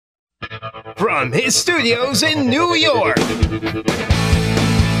from his studios in New York.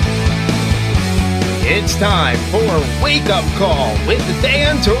 It's time for Wake Up Call with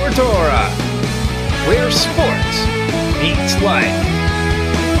Dan Tortora, where sports meets life.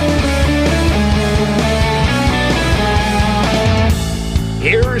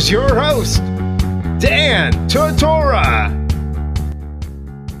 Here's your host, Dan Tortora.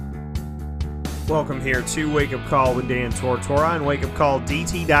 Welcome here to Wake Up Call with Dan Tortora on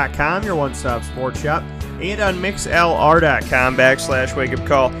wakeupcalldt.com, your one-stop sports shop, and on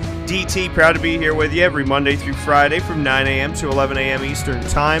mixlr.com/wakeupcalldt. Proud to be here with you every Monday through Friday from 9 a.m. to 11 a.m. Eastern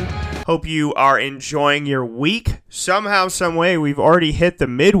Time. Hope you are enjoying your week. Somehow, some way, we've already hit the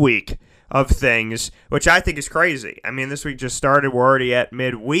midweek of things, which I think is crazy. I mean, this week just started. We're already at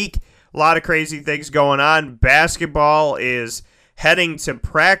midweek. A lot of crazy things going on. Basketball is heading to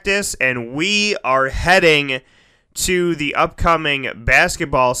practice, and we are heading to the upcoming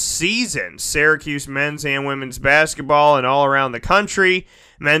basketball season. Syracuse men's and women's basketball and all around the country.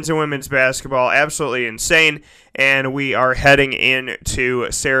 Men's and women's basketball, absolutely insane. And we are heading into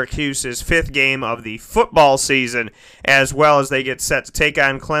Syracuse's fifth game of the football season, as well as they get set to take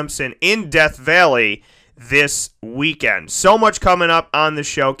on Clemson in Death Valley this weekend. So much coming up on the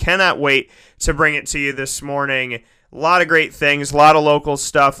show. Cannot wait to bring it to you this morning. A lot of great things, a lot of local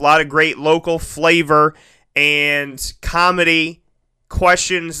stuff, a lot of great local flavor and comedy,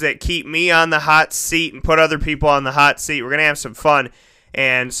 questions that keep me on the hot seat and put other people on the hot seat. We're going to have some fun.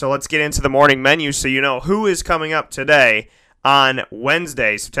 And so let's get into the morning menu so you know who is coming up today on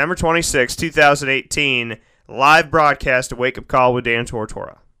Wednesday, September 26, 2018, live broadcast of Wake Up Call with Dan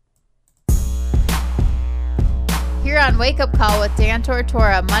Tortora. Here on Wake Up Call with Dan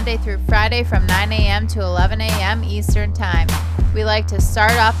Tortora, Monday through Friday from 9 a.m. to 11 a.m. Eastern Time. We like to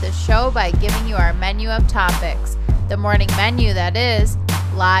start off the show by giving you our menu of topics. The morning menu, that is.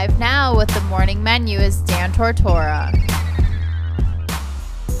 Live now with the morning menu is Dan Tortora.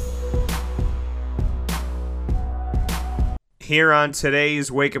 Here on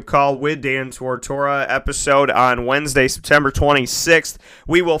today's Wake Up Call with Dan Tortora episode on Wednesday, September 26th,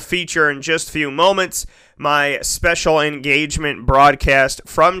 we will feature in just a few moments my special engagement broadcast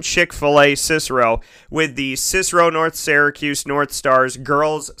from Chick-fil-A Cicero with the Cicero North Syracuse North Stars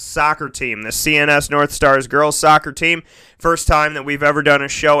girls soccer team, the CNS North Stars girls soccer team. First time that we've ever done a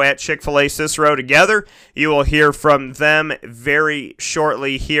show at Chick-fil-A Cicero together. You will hear from them very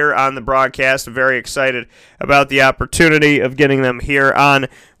shortly here on the broadcast. I'm very excited about the opportunity of getting them here on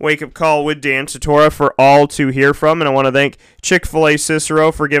Wake Up Call with Dan Tortora for all to hear from. And I want to thank Chick-fil-A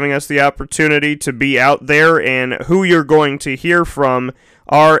Cicero for giving us the opportunity to be out there. And who you're going to hear from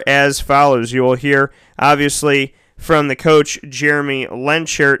are as follows. You will hear, obviously, from the coach, Jeremy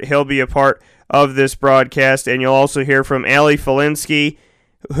Lenchert. He'll be a part of this broadcast. And you'll also hear from Ali Felinsky,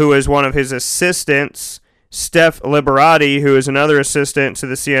 who is one of his assistants, Steph Liberati, who is another assistant to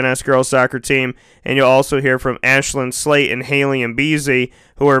the CNS girls soccer team, and you'll also hear from Ashlyn Slate and Haley Mbizi,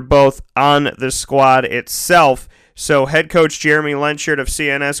 who are both on the squad itself. So head coach Jeremy Lenchert of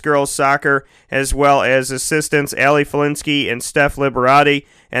CNS girls soccer, as well as assistants Ali Felinsky and Steph Liberati,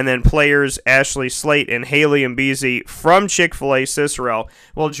 and then players Ashley Slate and Haley Mbizi from Chick-fil-A Cicero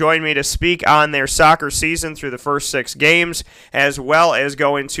will join me to speak on their soccer season through the first 6 games, as well as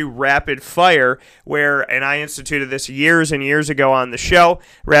go into Rapid Fire, and I instituted this years and years ago on the show.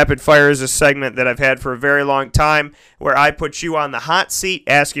 Rapid Fire is a segment that I've had for a very long time, where I put you on the hot seat,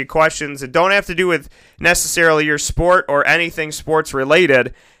 ask you questions that don't have to do with necessarily your sport or anything sports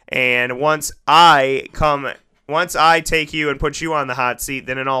related, and once I take you and put you on the hot seat,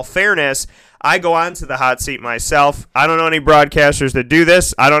 then in all fairness, I go on to the hot seat myself. I don't know any broadcasters that do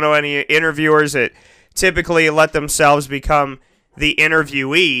this. I don't know any interviewers that typically let themselves become the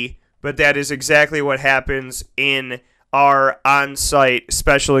interviewee, but that is exactly what happens in our on-site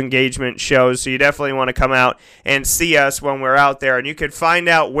special engagement shows. So you definitely want to come out and see us when we're out there. And you can find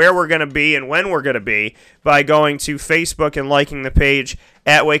out where we're going to be and when we're going to be by going to Facebook and liking the page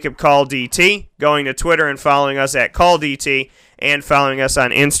at Wake Up Call DT, going to Twitter and following us at Call DT, and following us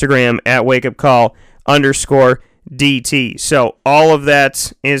on Instagram at WakeUpCall_DT. So all of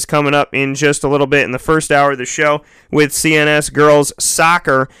that is coming up in just a little bit in the first hour of the show with CNS Girls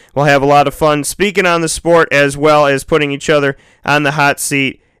Soccer. We'll have a lot of fun speaking on the sport as well as putting each other on the hot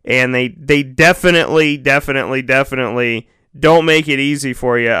seat. And they definitely don't make it easy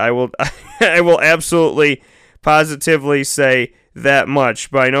for you. I will absolutely positively say that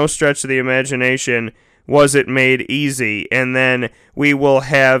much. By no stretch of the imagination was it made easy. And then we will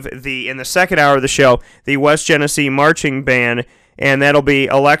have in the second hour of the show, the West Genesee Marching Band and that'll be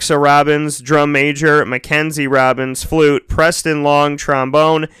Alexa Robbins, drum major, Mackenzie Robbins, flute, Preston Long,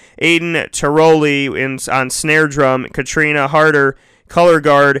 trombone, Aiden Tiroli on snare drum, Katrina Harder, color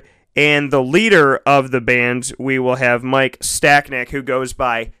guard, and the leader of the band, we will have Mike Stacknick, who goes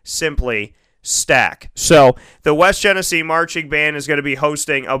by simply Stack. So the West Genesee Marching Band is going to be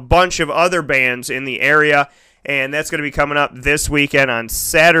hosting a bunch of other bands in the area, and that's going to be coming up this weekend on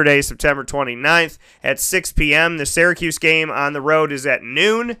Saturday, September 29th at 6 p.m. The Syracuse game on the road is at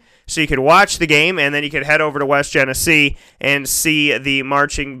noon, so you could watch the game, and then you could head over to West Genesee and see the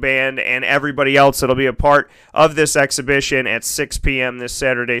marching band and everybody else that will be a part of this exhibition at 6 p.m. this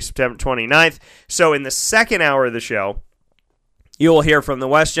Saturday, September 29th. So in the second hour of the show, you will hear from the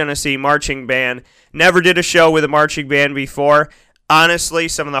West Genesee Marching Band. Never did a show with a marching band before. Honestly,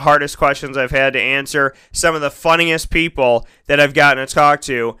 some of the hardest questions I've had to answer, some of the funniest people that I've gotten to talk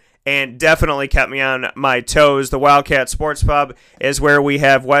to, and definitely kept me on my toes. The Wildcat Sports Pub is where we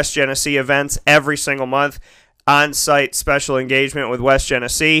have West Genesee events every single month. On-site special engagement with West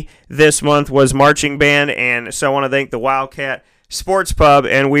Genesee. This month was marching band, and so I want to thank the Wildcat Sports Pub,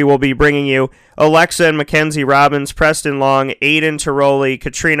 and we will be bringing you Alexa and Mackenzie Robbins, Preston Long, Aiden Tiroli,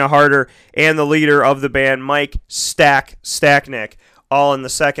 Katrina Harder, and the leader of the band, Mike Stacknick, all in the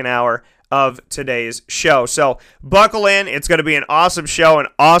second hour of today's show. So buckle in. It's going to be an awesome show, an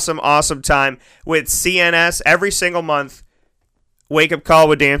awesome time with CNS every single month. Wake Up Call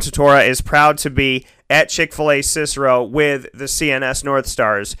with Dan Tortora is proud to be at Chick-fil-A Cicero with the CNS North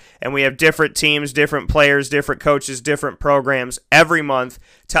Stars. And we have different teams, different players, different coaches, different programs every month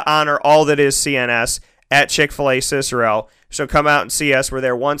to honor all that is CNS at Chick-fil-A Cicero. So come out and see us. We're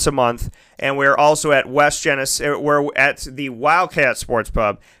there once a month. And we're also at West Genesee. We're at the Wildcat Sports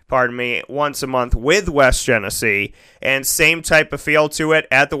Pub, once a month with West Genesee. And same type of feel to it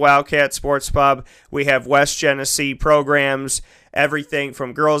at the Wildcat Sports Pub. We have West Genesee programs, everything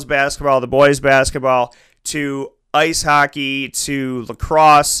from girls basketball to boys basketball to ice hockey to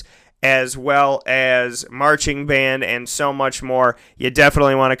lacrosse, as well as marching band and so much more. You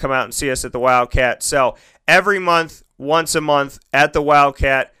definitely want to come out and see us at the Wildcat. So every month, once a month at the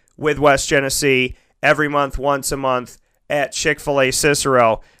Wildcat with West Genesee. Every month, once a month at Chick-fil-A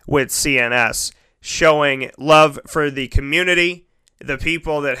Cicero with CNS. Showing love for the community, the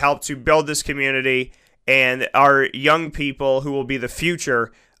people that help to build this community, and our young people who will be the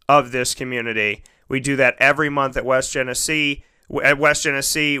future of this community. We do that every month at West Genesee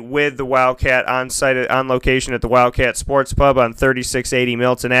with the Wildcat on location at the Wildcat Sports Pub on 3680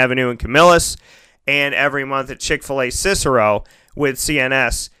 Milton Avenue in Camillus, and every month at Chick-fil-A Cicero with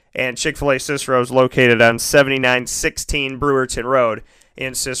CNS. And Chick-fil-A Cicero is located on 7916 Brewerton Road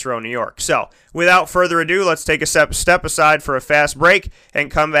in Cicero, New York. So, without further ado, let's take a step aside for a fast break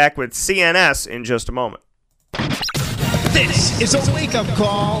and come back with CNS in just a moment. This is a wake-up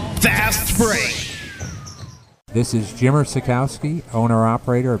call fast break. This is Jimmer Sikowski,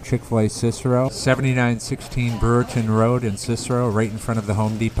 owner-operator of Chick-fil-A Cicero, 7916 Brewerton Road in Cicero, right in front of the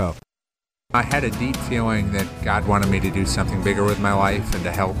Home Depot. I had a deep feeling that God wanted me to do something bigger with my life and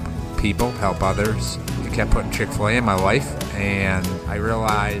to help people, help others. He kept putting Chick-fil-A in my life, and I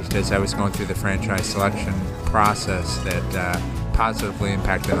realized as I was going through the franchise selection process that positively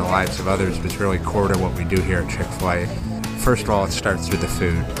impacting the lives of others was really core to what we do here at Chick-fil-A. First of all, it starts with the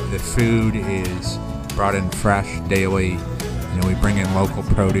food. The food is brought in fresh daily. We bring in local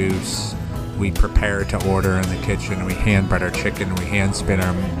produce. We prepare to order in the kitchen. We hand bread our chicken. We hand spin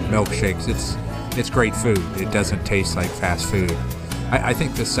our milkshakes. It's great food. It doesn't taste like fast food. I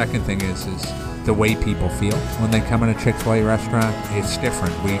think the second thing is the way people feel when they come in a Chick-fil-A restaurant. It's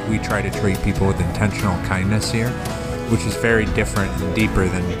different. We try to treat people with intentional kindness here, which is very different and deeper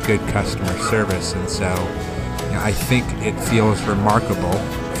than good customer service. And so I think it feels remarkable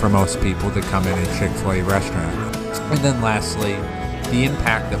for most people to come in a Chick-fil-A restaurant. And then lastly, the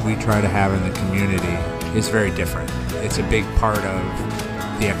impact that we try to have in the community is very different. It's a big part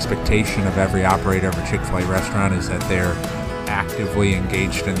of the expectation of every operator of a Chick-fil-A restaurant is that they're actively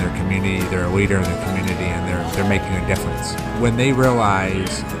engaged in their community, they're a leader in the community, and they're making a difference. When they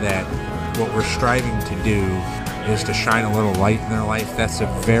realize that what we're striving to do is to shine a little light in their life, that's a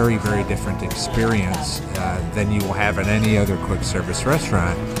very, very different experience than you will have in any other quick service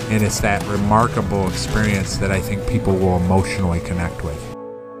restaurant. And it's that remarkable experience that I think people will emotionally connect with.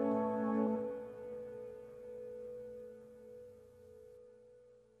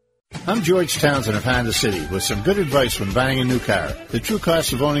 I'm George Townsend of Honda City with some good advice when buying a new car. The true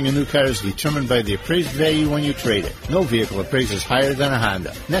cost of owning a new car is determined by the appraised value when you trade it. No vehicle appraises higher than a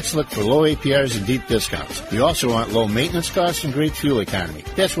Honda. Next, look for low APRs and deep discounts. You also want low maintenance costs and great fuel economy.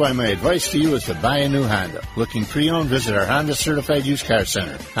 That's why my advice to you is to buy a new Honda. Looking pre-owned, visit our Honda Certified Used Car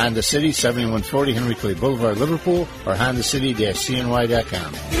Center. Honda City, 7140 Henry Clay Boulevard, Liverpool, or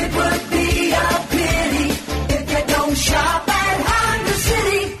HondaCity-CNY.com. It would be a pity if you don't shop at Honda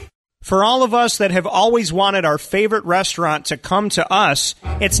City. For all of us that have always wanted our favorite restaurant to come to us,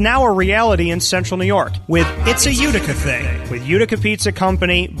 it's now a reality in Central New York with It's a Utica Thing, with Utica Pizza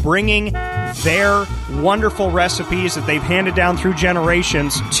Company bringing their wonderful recipes that they've handed down through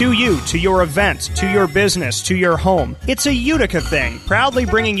generations to you, to your event, to your business, to your home. It's a Utica Thing, proudly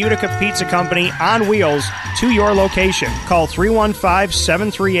bringing Utica Pizza Company on wheels to your location. Call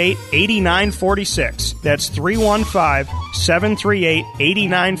 315-738-8946. That's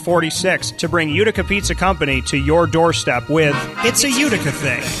 315-738-8946 to bring Utica Pizza Company to your doorstep with It's a Utica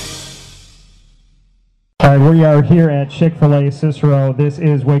Thing. All right, we are here at Chick-fil-A Cicero. This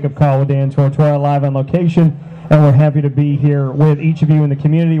is Wake Up Call with Dan Tortora live on location, and we're happy to be here with each of you in the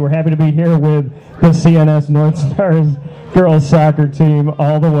community. We're happy to be here with the CNS North Stars girls soccer team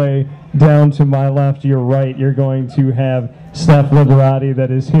all the way down to my left, your right. You're going to have Steph Liberati that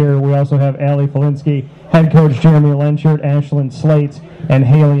is here. We also have Allie Felinsky, head coach Jeremy Lenchert, Ashlyn Slate, and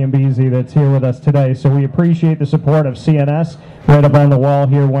Haley Mbezi that's here with us today. So we appreciate the support of CNS right up on the wall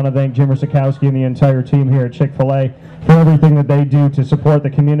here. Want to thank Jimmer Sikowski and the entire team here at Chick-fil-A for everything that they do to support the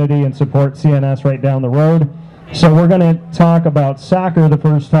community and support CNS right down the road. So we're going to talk about soccer the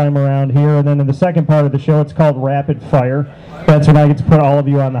first time around here, and then in the second part of the show, it's called Rapid Fire. That's when I get to put all of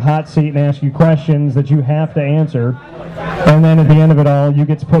you on the hot seat and ask you questions that you have to answer. And then at the end of it all, you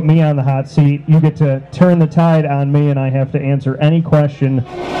get to put me on the hot seat. You get to turn the tide on me, and I have to answer any question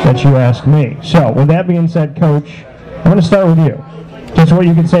that you ask me. So with that being said, Coach, I'm going to start with you. Just what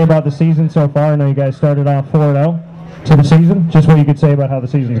you could say about the season so far. I know you guys started off 4-0 to the season. Just what you could say about how the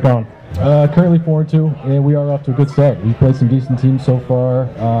season's going. Currently 4-2, and we are off to a good start. We've played some decent teams so far.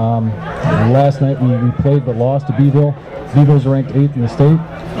 Last night we played but lost to Beeville. Beeville's ranked 8th in the state.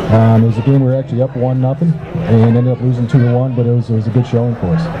 It was a game we were actually up 1-0 and ended up losing 2-1, but it was a good showing for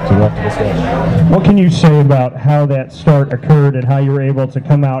us. So we're off to the start. What can you say about how that start occurred and how you were able to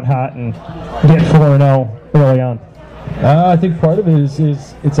come out hot and get 4-0 early on? I think part of it is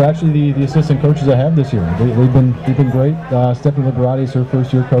it's actually the assistant coaches I have this year. They've been great. Stephanie Liberati is her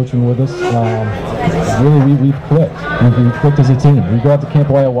first year coaching with us. Really, we've clicked. We've clicked as a team. We go out to Camp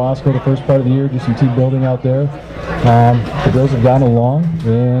Ayahuasca the first part of the year, do some team building out there. The girls have gotten along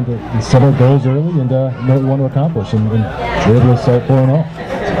and set our goals early and know what we want to accomplish, and we're able to start 4-0.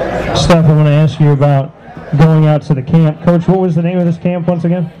 Steph, I want to ask you about going out to the camp. Coach, what was the name of this camp once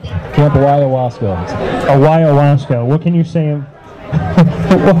again? Camp Ayahuasca. Ayahuasca. What can you say?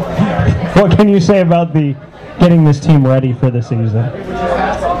 What can you say about getting this team ready for the season?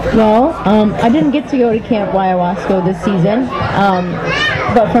 Well, I didn't get to go to Camp Ayahuasca this season,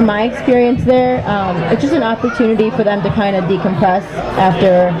 but from my experience there, it's just an opportunity for them to kind of decompress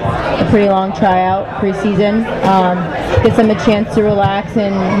after a pretty long tryout preseason. Gives them a chance to relax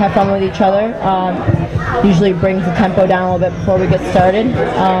and have fun with each other. Usually brings the tempo down a little bit before we get started.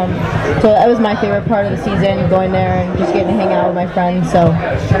 So that was my favorite part of the season, going there and just getting to hang out with my friends. So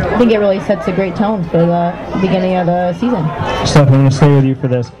I think it really sets a great tone for the beginning of the season. Steph, I'm going to stay with you for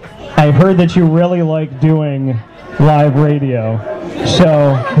this. I heard that you really like doing live radio.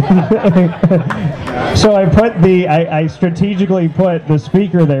 So so I strategically put the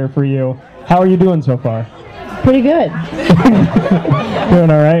speaker there for you. How are you doing so far? Pretty good.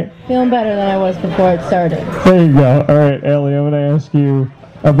 Doing all right? Feeling better than I was before it started. There you go. All right, Ellie, I'm going to ask you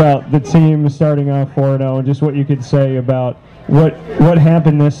about the team starting off 4-0 and just what you could say about what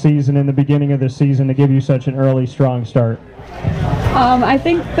happened this season in the beginning of the season to give you such an early, strong start. I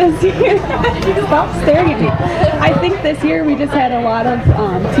think this year, stop staring at me. I think this year we just had a lot of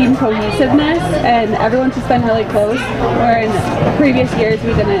team cohesiveness, and everyone's just been really close. Where in previous years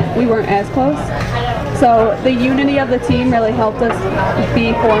we weren't as close. So the unity of the team really helped us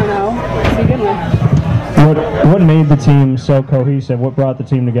be 4-0 to begin with. What made the team so cohesive? What brought the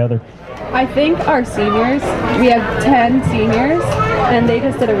team together? I think our seniors, we have 10 seniors, and they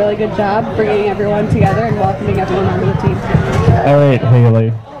just did a really good job bringing everyone together and welcoming everyone onto the team. All right,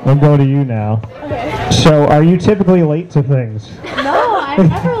 Haley, we'll go to you now. Okay. So are you typically late to things? No, I'm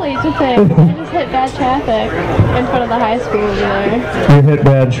never late to things. I just hit bad traffic in front of the high school over there. You hit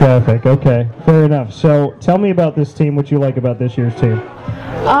bad traffic. Okay, fair enough. So tell me about this team, what you like about this year's team.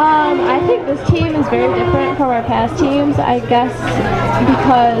 I think this team is very different from our past teams, I guess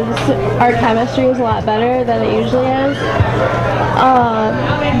because our chemistry is a lot better than it usually is.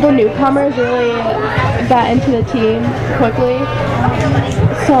 The newcomers really got into the team quickly,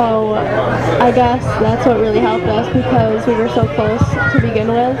 so I guess that's what really helped us because we were so close to begin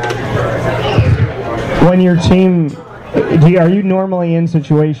with. When your team, are you normally in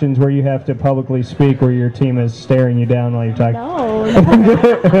situations where you have to publicly speak where your team is staring you down while you're talking? No.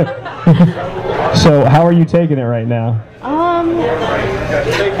 So how are you taking it right now?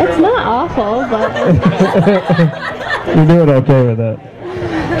 It's not awful, but you're doing okay with it.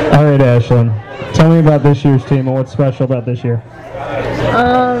 All right, Ashlyn, tell me about this year's team and what's special about this year.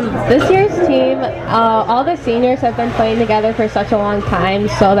 This year's team, all the seniors have been playing together for such a long time,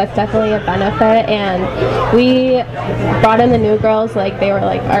 so that's definitely a benefit, and we brought in the new girls like they were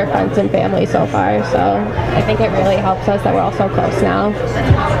like our friends and family so far, so I think it really helps us that we're all so close now.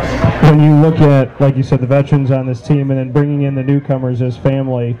 When you look at, like you said, the veterans on this team and then bringing in the newcomers as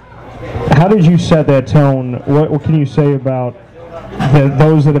family, how did you set that tone? What can you say about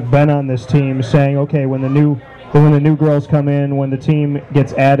those that have been on this team saying, okay, when the new girls come in, when the team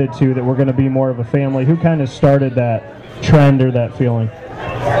gets added to, that we're going to be more of a family? Who kind of started that trend or that feeling?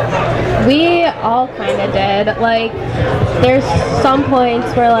 We all kind of did. Like, there's some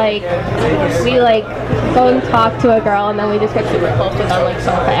points where like we like go and talk to a girl and then we just get super close with them like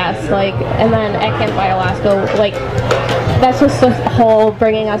so fast. Like, and then at Camp Ayahuasca, like that's just the whole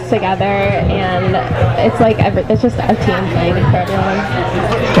bringing us together, and it's like it's just a team thing for everyone.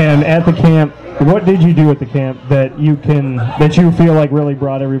 And at the camp, what did you do at the camp that you feel like really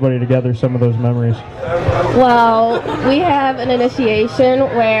brought everybody together? Some of those memories. Well, we have an initiation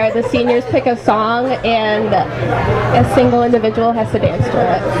where the seniors pick a song and a single individual has to dance to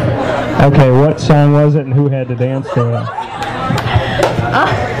it. Okay, what song was it and who had to dance to it?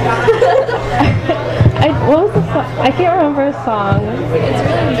 What was the song? I can't remember a song. It's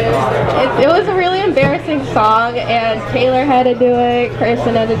really embarrassing. It was a really embarrassing song, and Taylor had to do it,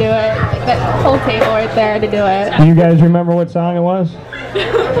 Kristen had to do it, that whole table right there had to do it. Do you guys remember what song it was?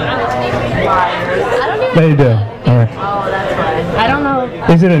 They do. All right. Oh, that's fine. I don't know.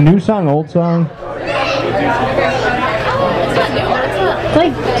 Is it a new song, old song? It's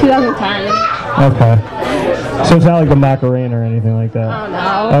like 2010. Okay. So it's not like the Macarena or anything like that? Oh,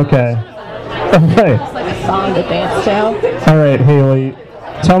 no. Okay. Okay. It's like a song to dance to. All right, Haley,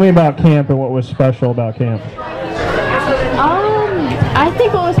 tell me about camp and what was special about camp. I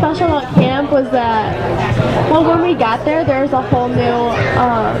think what was special about camp was that, well, when we got there was a whole new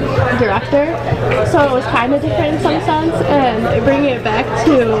director, so it was kind of different in some sense, and bringing it back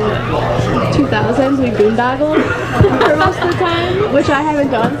to 2000s, we boondoggled for most of the time, which I haven't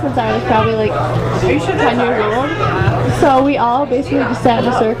done since I was probably like 10 years old. So we all basically just sat in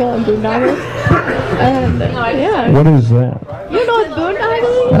a circle and boondoggled, and yeah. What is that? You know what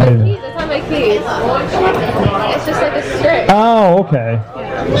boondoggling? It's on my keys. It's just like a strip. Oh, okay.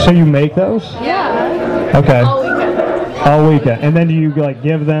 So you make those? Yeah. Okay. All weekend. All weekend. And then do you like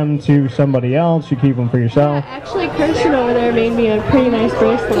give them to somebody else? You keep them for yourself? Yeah, actually, Kirsten over there made me a pretty nice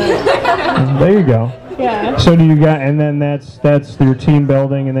bracelet. There you go. Yeah. So do you got, and then that's your team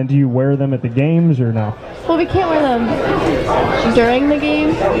building, and then do you wear them at the games or no? Well, we can't wear them during the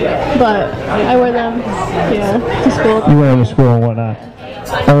game, but I wear them, yeah, to school. You wear them to school and whatnot.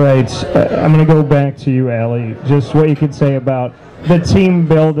 All right, I'm going to go back to you, Allie. Just what you could say about the team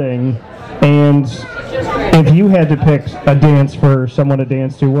building, and if you had to pick a dance for someone to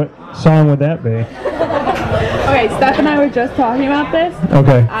dance to, what song would that be? Okay, Steph and I were just talking about this.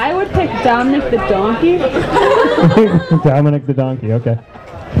 Okay. I would pick Dominic the Donkey. Dominic the Donkey, okay.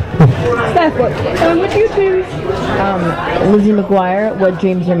 Steph, what would you choose? Lizzie McGuire, What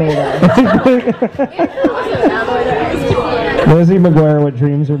Dreams Are Made of. Lizzie McGuire, What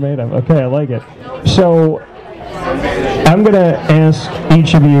Dreams Are Made of. Okay, I like it. So, I'm going to ask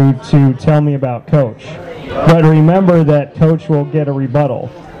each of you to tell me about Coach. But remember that Coach will get a rebuttal.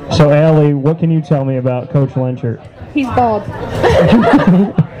 So, Allie, what can you tell me about Coach Lenchert? He's bald.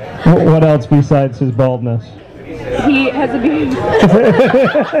 What else besides his baldness? He has a beard.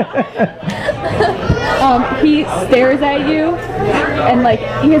 He stares at you, and like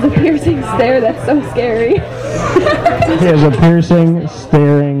he has a piercing stare that's so scary. He has a piercing,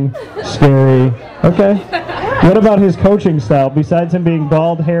 staring, scary. Okay. What about his coaching style? Besides him being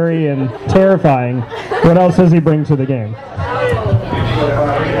bald, hairy, and terrifying, what else does he bring to the game?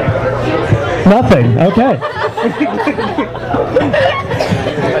 Nothing. Okay.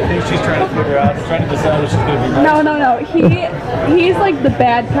 she's trying to figure out, trying to decide if she's going to be No. nice. He's like the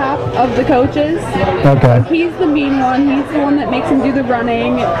bad cop of the coaches. Okay. He's the mean one. He's the one that makes them do the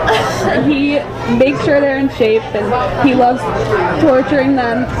running. He makes sure they're in shape, and he loves torturing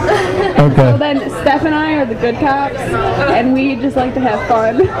them. Okay. So then Steph and I are the good cops, and we just like to have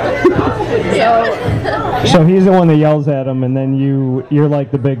fun. So he's the one that yells at him, and then you're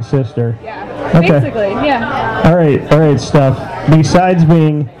like the big sister. Yeah. Okay. Basically, yeah. All right, Steph. Besides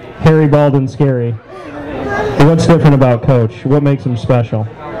being hairy, bald, and scary, what's different about Coach? What makes him special?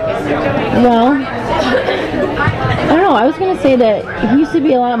 Well, I don't know. I was going to say that he used to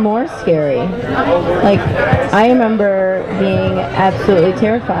be a lot more scary. Like, I remember being absolutely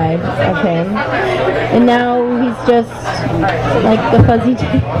terrified of him. And now he's just like the fuzzy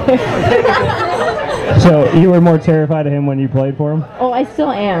tiger. So you were more terrified of him when you played for him? Oh, I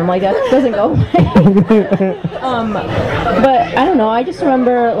still am. Like, that doesn't go away. But I don't know. I just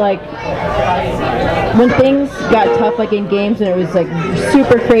remember, like, when things got tough, like in games, and it was like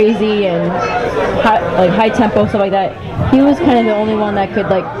super crazy and high tempo, stuff like that. He was kind of the only one that could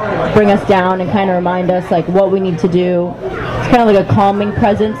like bring us down and kind of remind us like what we need to do. It's kind of like a calming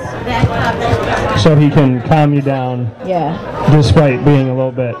presence. So he can calm you down. Yeah. Despite being a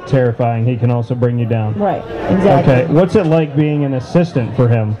little bit terrifying, he can also bring you down. Right. Exactly. Okay. What's it like being an assistant for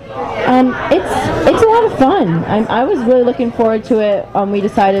him? It's a lot of fun. I was really looking forward to it. We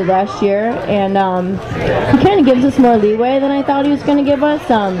decided last year, and he kind of gives us more leeway than I thought he was going to give us.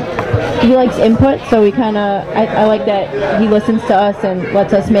 He likes input, so we kind of I like that he listens to us and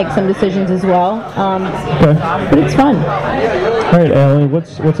lets us make some decisions as well. Okay. But it's fun. All right, Allie.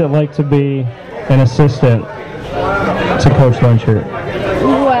 What's it like to be an assistant to Coach Lenchert?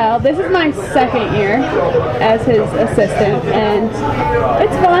 Well, this is my second year as his assistant, and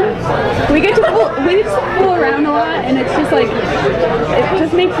it's fun. We get to fool around a lot, and it's just like it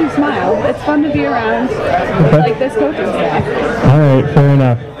just makes you smile. It's fun to be around with like this coaching staff. All right, fair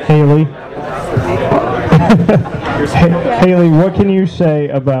enough. Haley. Haley, what can you say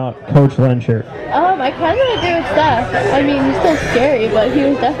about Coach Lenchert? I kind of agree with Steph. I mean, he's still scary, but he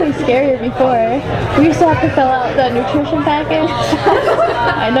was definitely scarier before. We used to have to fill out the nutrition package.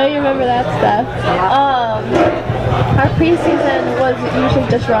 I know you remember that stuff. Our preseason was usually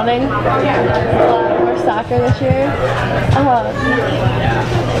just running. A lot more soccer this year.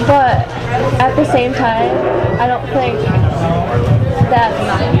 But at the same time, I don't think that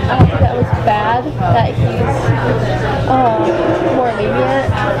was bad that he's more lenient,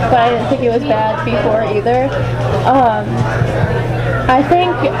 but I didn't think it was bad before either. I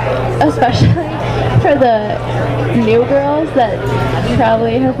think especially for the new girls that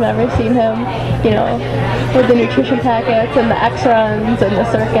probably have never seen him, you know, with the nutrition packets and the X runs and the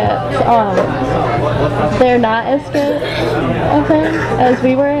circuits, they're not as good of him as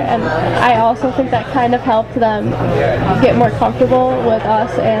we were, and I also think that kind of helped them get more comfortable with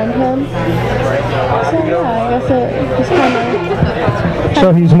us and him. So yeah, I guess it just kind of...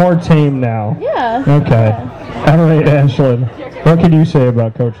 So he's more tame now. Yeah. Okay. Yeah. All right, Ashlyn. What can you say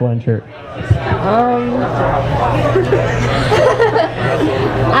about Coach Lenchert?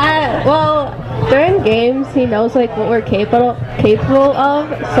 Well, during games, he knows like what we're capable of,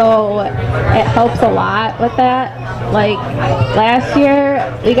 so it helps a lot with that. Like last year,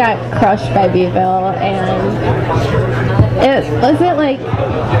 we got crushed by Beeville, and it wasn't like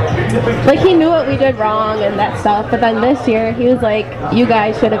he knew what we did wrong and that stuff. But then this year, he was like, "You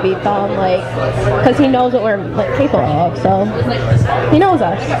guys should have beat them," like, because he knows what we're like capable of. So he knows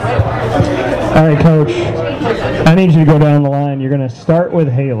us. All right, Coach. I need you to go down the line. You're going to start with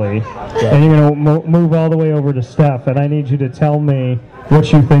Haley, and you're going to move all the way over to Steph, and I need you to tell me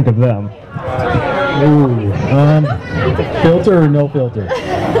what you think of them. Ooh, filter or no filter?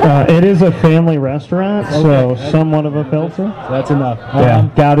 It is a family restaurant, so somewhat of a filter. That's enough. Yeah,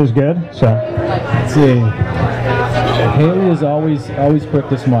 God is good. So let's see. Haley is always quick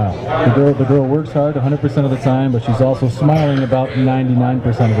to smile. The girl works hard 100% of the time, but she's also smiling about 99%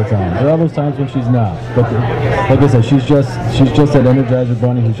 of the time. There are those times when she's not. But like I said, she's just that Energizer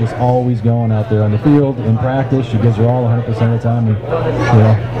bunny who's just always going out there on the field in practice. She gives her all 100% of the time, and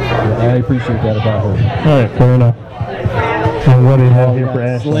I appreciate that about her. All right, fair enough. And what do you have here for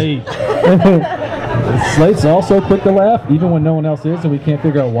Ashley? Slate. Slate's also quick to laugh, even when no one else is, and we can't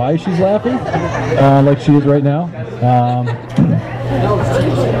figure out why she's laughing, like she is right now.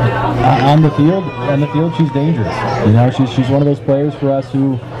 On the field, she's dangerous. You know, she's one of those players for us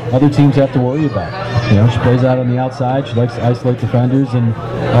who other teams have to worry about. She plays out on the outside. She likes to isolate defenders, and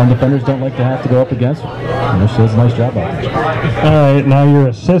defenders don't like to have to go up against her. She does a nice job out there. All right, now your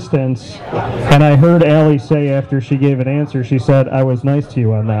assistants. And I heard Allie say after she gave an answer, she said, "I was nice to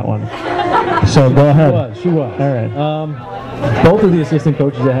you on that one." So go ahead. She was. All right. Both of the assistant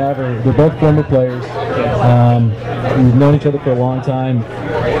coaches I have they're both former players. We've known each other for a long time.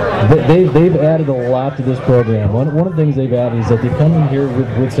 They've added a lot to this program. One of the things they've added is that they come in here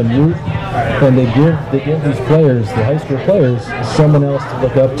with some youth, and they give these players, the high school players, someone else to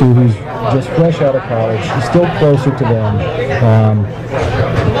look up to who's just fresh out of college, who's still closer to them.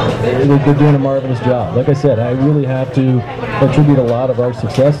 They're doing a marvelous job. Like I said, I really have to attribute a lot of our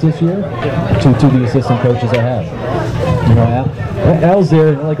success this year to the assistant coaches I have. Al's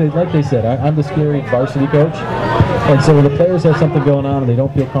there, like they said, I'm the scary varsity coach. And so when the players have something going on and they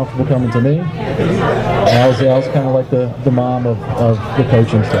don't feel comfortable coming to me, Al's kind of like the mom of the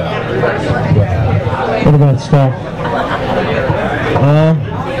coaching staff. What about Steph?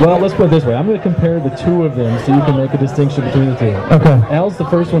 Well, let's put it this way. I'm going to compare the two of them so you can make a distinction between the two. Okay. Al's the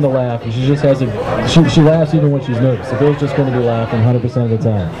first one to laugh. She just has she laughs even when she's nervous. The girl's just going to be laughing 100% of the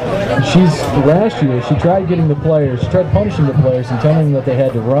time. Last year, she tried getting the players, she tried punishing the players and telling them that they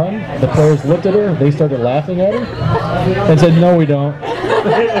had to run. The players looked at her, they started laughing at her, and said, "No, we don't."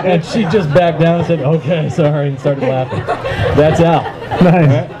 And she just backed down and said, "Okay, sorry," and started laughing. That's Al. Nice.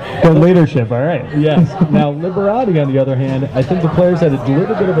 Right? Good leadership, all right. Yes. Now, Liberati, on the other hand, I think the players had a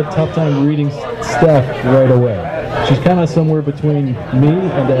little bit of a tough time reading Steph right away. She's kind of somewhere between me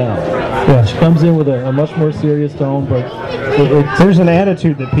and Al. Yeah. She comes in with a much more serious tone, but there's an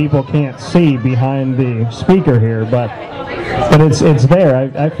attitude that people can't see behind the speaker here, but it's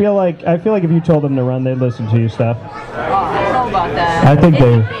there. I feel like if you told them to run, they'd listen to you, Steph. I don't know about that. I think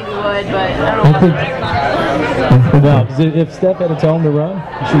they would, but I don't know. No, because if Steph had to tell them to run,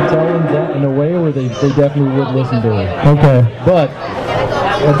 she'd tell them that in a way where they definitely would listen to her. Okay. But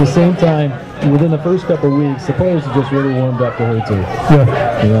at the same time, within the first couple of weeks, the players have just really warmed up to her too.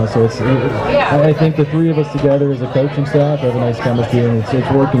 Yeah. So I think the three of us together as a coaching staff have a nice chemistry, and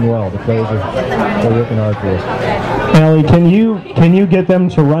it's working well. The players are working hard for us. Allie, can you get them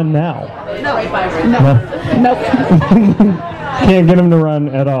to run now? No. Nope. Can't get them to run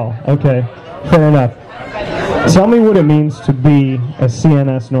at all. Okay. Fair enough. Tell me what it means to be a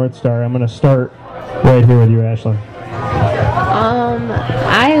CNS North Star. I'm going to start right here with you, Ashlyn.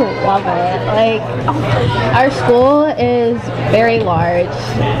 I love it. Like, our school is very large,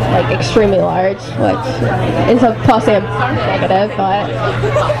 like extremely large, which is a plus and negative, but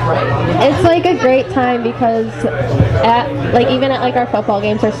it's like a great time because even at our football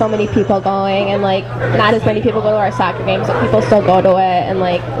games, there's so many people going, and like not as many people go to our soccer games, but people still go to it, and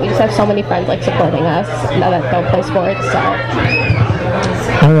like we just have so many friends like supporting us that don't play sports. So.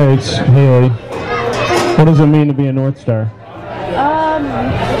 All right, Haley. What does it mean to be a North Star?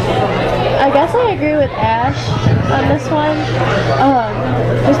 I guess I agree with Ash on this one.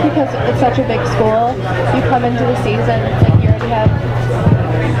 Just because it's such a big school, you come into the season, it's like you already have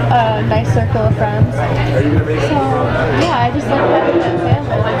a nice circle of friends. So yeah, I just like having that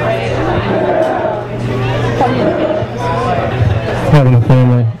family, right? From the beginning of the school year. Having a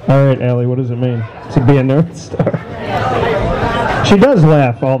family. All right, Allie, what does it mean to be a North Star? She does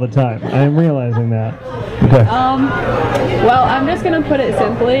laugh all the time. I am realizing that. Okay. Well, I'm just going to put it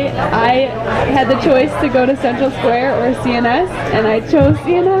simply. I had the choice to go to Central Square or CNS, and I chose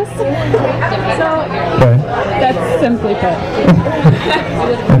CNS. So that's simply put.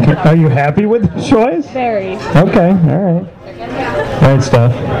 Okay. Are you happy with the choice? Very. Okay. All right. All right,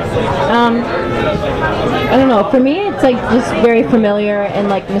 Steph. I don't know. For me, it's like just very familiar and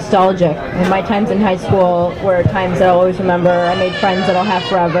like nostalgic. And my times in high school were times that I'll always remember. I made friends that I'll have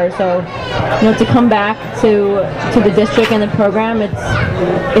forever. So, to come back to the district and the program, it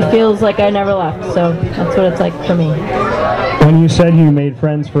feels like I never left. So that's what it's like for me. When you said you made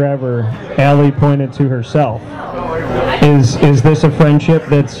friends forever, Allie pointed to herself. Is this a friendship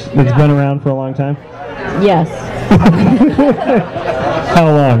that's been around for a long time? Yes. How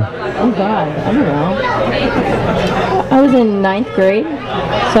long? Oh God, I don't know. I was in 9th grade,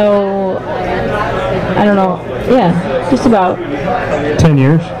 so I don't know. Yeah, just about 10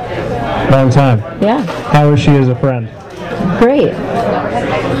 years. Long time. Yeah. How is she as a friend? Great.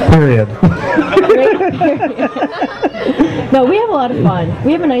 Period. Great. Period. No, we have a lot of fun.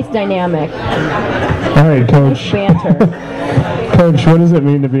 We have a nice dynamic. All right, Coach. Nice banter. Coach, what does it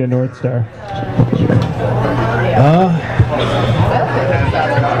mean to be a North Star?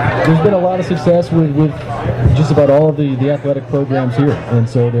 There's been a lot of success with just about all of the athletic programs here, and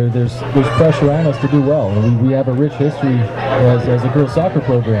so there's pressure on us to do well. And we have a rich history as a girls soccer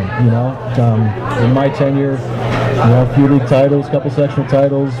program. In my tenure, a few league titles, a couple sectional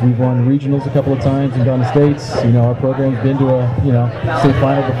titles. We've won regionals a couple of times and gone to states. Our program's been to a state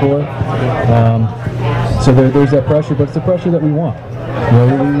final before. So there's that pressure, but it's the pressure that we want.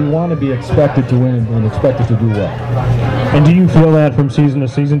 We want to be expected to win and expected to do well. And do you feel that from season to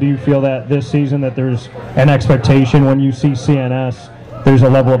season? Do you feel that this season that there's an expectation when you see CNS? There's a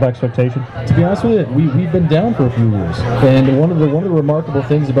level of expectation? To be honest with you, we've been down for a few years. And one of the remarkable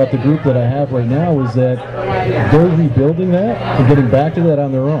things about the group that I have right now is that they're rebuilding that and getting back to that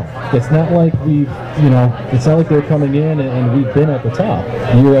on their own. It's not like it's not like they're coming in and we've been at the top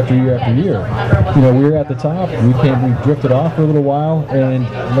year after year after year. We're at the top. We've drifted off for a little while, and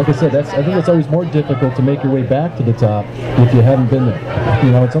like I said, I think it's always more difficult to make your way back to the top if you haven't been there.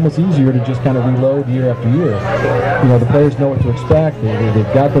 It's almost easier to just kind of reload year after year. The players know what to expect.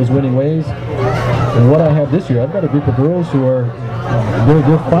 They've got those winning ways. And what I have this year, I've got a group of girls who are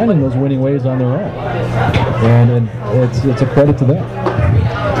they're finding those winning ways on their own, and it's a credit to them.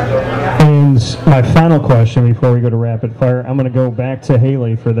 And my final question before we go to rapid fire, I'm going to go back to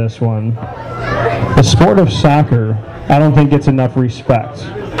Haley for this one. The sport of soccer, I don't think gets enough respect.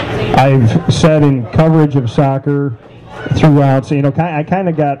 I've said in coverage of soccer throughout, I kind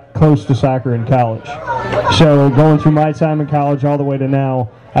of got close to soccer in college. So going through my time in college all the way to now,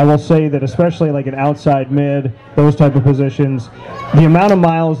 I will say that especially like an outside mid, those type of positions, the amount of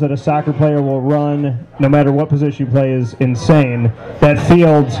miles that a soccer player will run, no matter what position you play, is insane. That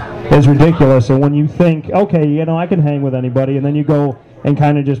field is ridiculous. And when you think, okay, I can hang with anybody, and then you go and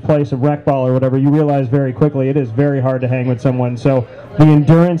kind of just play some rec ball or whatever, you realize very quickly it is very hard to hang with someone. So the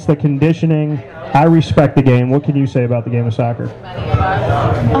endurance, the conditioning, I respect the game. What can you say about the game of soccer?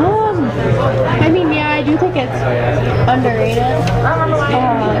 I do think it's underrated,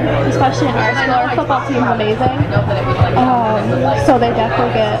 especially in our school. Our football team's amazing, so they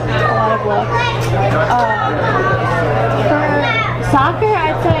definitely get a lot of looks. For soccer,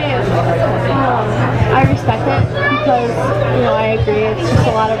 I'd say I respect it because, I agree, it's just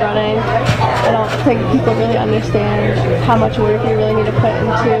a lot of running. I don't think people really understand how much work you really need to put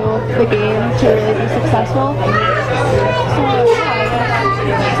into the game to really be successful. So,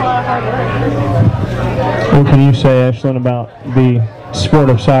 it's a lot of hard work. What can you say, Ashlyn, about the sport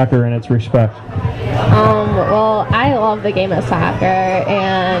of soccer and its respect? Well, I love the game of soccer,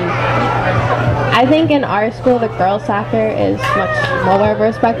 and I think in our school the girls' soccer is much more of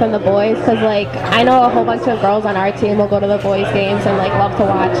respect than the boys, because I know a whole bunch of girls on our team will go to the boys' games and love to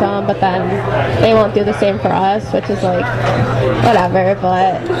watch them, but then they won't do the same for us, which is whatever.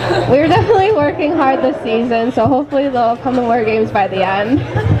 But we're definitely working hard this season, so hopefully they'll come to more games by the end.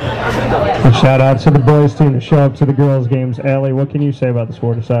 A shout out to the boys' team to show up to the girls' games. Allie, what can you say about the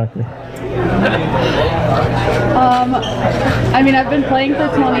sport of soccer? I've been playing for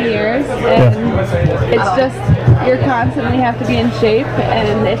 20 years, and it's just, you constantly have to be in shape,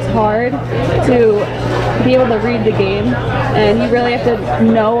 and it's hard to be able to read the game, and you really have to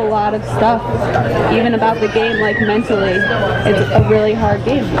know a lot of stuff, even about the game, mentally. It's a really hard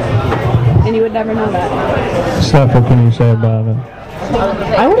game, and you would never know that. Steph, what can you say about it?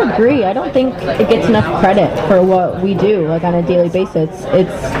 I would agree. I don't think it gets enough credit for what we do, on a daily basis.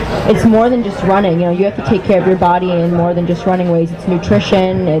 It's more than just running. You have to take care of your body in more than just running ways. It's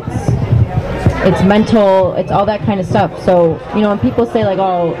nutrition. It's mental. It's all that kind of stuff. So when people say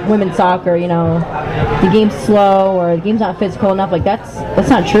women's soccer, the game's slow or the game's not physical enough, that's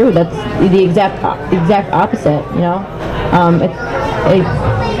not true. That's the exact opposite. It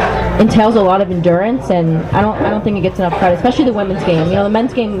entails a lot of endurance, and I don't think it gets enough credit, especially the women's game. The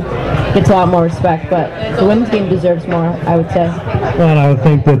men's game gets a lot more respect, but the women's game deserves more, I would say. Well, and I would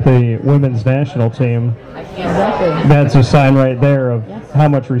think that the women's national team, exactly, that's a sign right there of how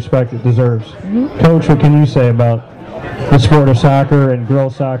much respect it deserves. Mm-hmm. Coach, what can you say about the sport of soccer and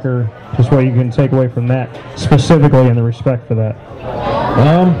girls soccer, just what you can take away from that, specifically in the respect for that?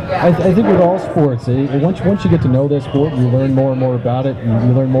 I think with all sports, once you get to know that sport, you learn more and more about it, and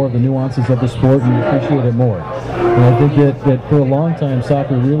you learn more of the nuances of the sport, and you appreciate it more. And I think that for a long time,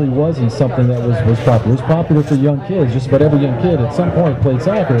 soccer really wasn't something that was popular. It was popular for young kids. Just about every young kid at some point played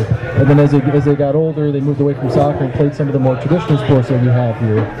soccer, and then as they got older, they moved away from soccer and played some of the more traditional sports that we have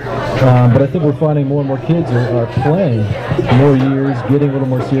here. But I think we're finding more and more kids are playing more years, getting a little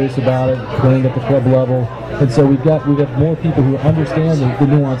more serious about it, playing at the club level. And so we've got more people who understand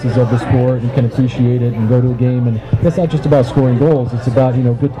understand the nuances of the sport and can appreciate it and go to a game. And it's not just about scoring goals. It's about,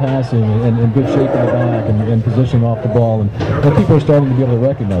 good passing and good shape in the back and positioning off the ball. And people are starting to be able to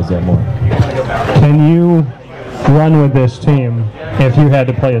recognize that more. Can you run with this team if you had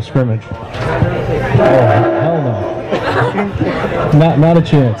to play a scrimmage? Oh, hell no. Not a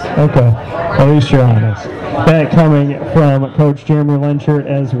chance. Okay. At least you're honest. That coming from Coach Jeremy Lenchert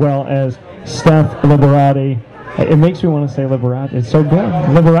as well as Steph Liberati. It makes me want to say Liberati. It's so good.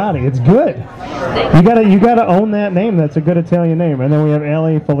 Liberati. It's good. You gotta own that name. That's a good Italian name. And then we have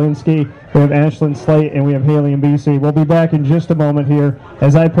Allie Falinsky, we have Ashlyn Slate, and we have Haley and BC. We'll be back in just a moment here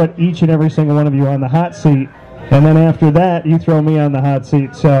as I put each and every single one of you on the hot seat. And then after that, you throw me on the hot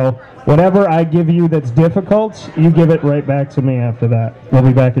seat. So whatever I give you that's difficult, you give it right back to me after that. We'll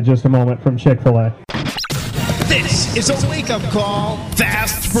be back in just a moment from Chick-fil-A. This is a wake-up call.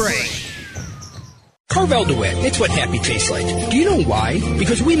 Fast break. Carvel DeWitt, it's what happy tastes like. Do you know why?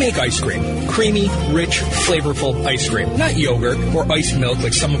 Because we make ice cream. Creamy, rich, flavorful ice cream. Not yogurt or iced milk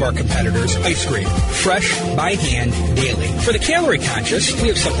like some of our competitors. Ice cream. Fresh, by hand, daily. For the calorie conscious, we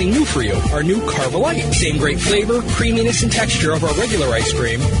have something new for you. Our new Carvelite. Same great flavor, creaminess, and texture of our regular ice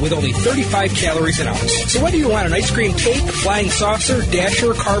cream with only 35 calories an ounce. So whether you want an ice cream cake, flying saucer,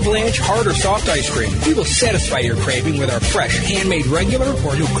 dasher, carvalanche, hard or soft ice cream, we will satisfy your craving with our fresh, handmade regular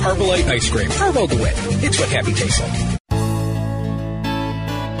or new Carvelite ice cream. Carvel DeWitt. It's what happy tastes like.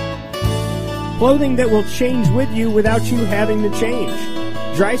 Clothing that will change with you without you having to change.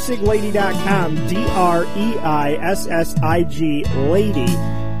 DreissiglLady.com, DREISSIG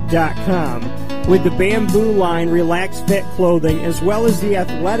Lady.com. With the Bamboo line Relaxed Fit clothing as well as the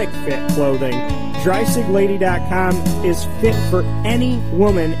Athletic Fit clothing, DreissiglLady.com is fit for any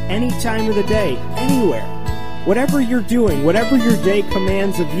woman, any time of the day, anywhere. Whatever you're doing, whatever your day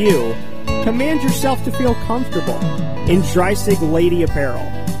commands of you, command yourself to feel comfortable in Dreissig Lady Apparel.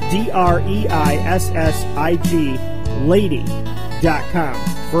 DREISSIG Lady.com.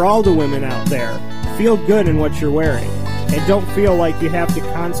 For all the women out there, feel good in what you're wearing. And don't feel like you have to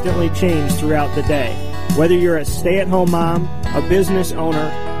constantly change throughout the day. Whether you're a stay-at-home mom, a business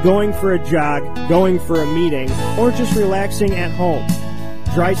owner, going for a jog, going for a meeting, or just relaxing at home,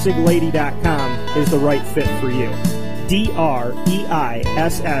 DreisigLady.com is the right fit for you. DREISSIG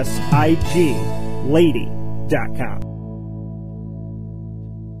Lady.com.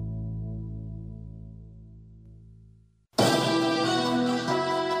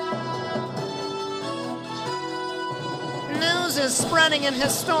 News is spreading in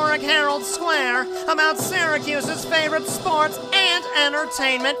historic Herald Square about Syracuse's favorite sports and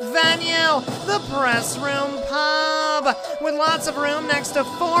entertainment venue, the Press Room Pub, with lots of room next to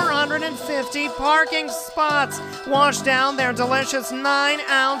 450 parking spots. Wash down their delicious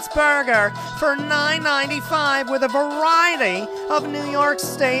 9-ounce burger for $9.95 with a variety of New York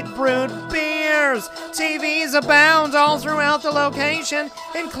State brewed beers. TVs abound all throughout the location,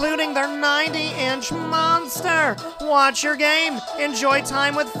 including their 90-inch monster. Watch your game, enjoy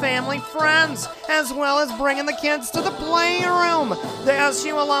time with family, friends, as well as bringing the kids to the playroom. The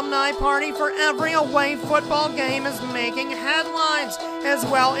SU Alumni Party for every away football game is making headlines, as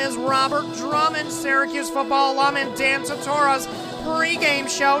well as Robert Drummond, Syracuse football alum, and Dan Tortora's pregame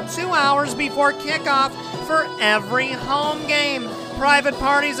show 2 hours before kickoff for every home game. Private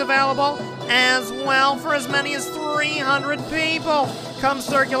parties available as well for as many as 300 people. Come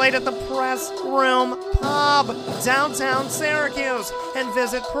circulate at the Press Room Pub, downtown Syracuse, and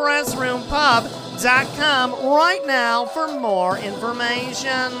visit PressRoomPub.com right now for more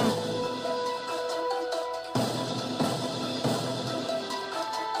information.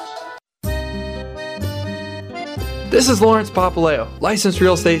 This is Lawrence Papaleo, licensed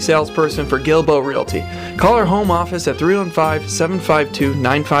real estate salesperson for Gilbo Realty. Call our home office at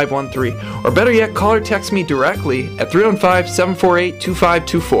 315-752-9513, or better yet, call or text me directly at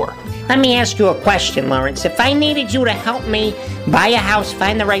 315-748-2524. Let me ask you a question, Lawrence. If I needed you to help me buy a house,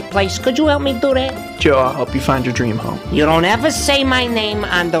 find the right place, could you help me do that? Joe, I'll help you find your dream home. You don't ever say my name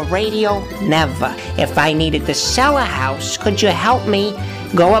on the radio, never. If I needed to sell a house, could you help me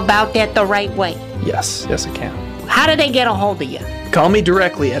go about that the right way? Yes, I can. How do they get a hold of you? Call me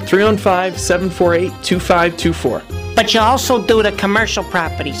directly at 315-748-2524. But you also do the commercial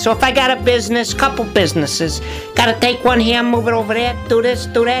property. So if I got a business, couple businesses, got to take one here, move it over there, do this,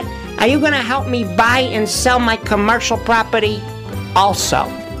 do that, are you going to help me buy and sell my commercial property also?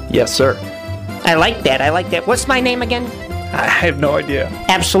 Yes, sir. I like that. What's my name again? I have no idea.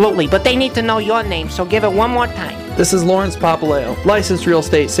 Absolutely, but they need to know your name, so give it one more time. This is Lawrence Papaleo, licensed real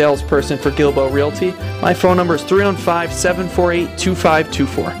estate salesperson for Gilbo Realty. My phone number is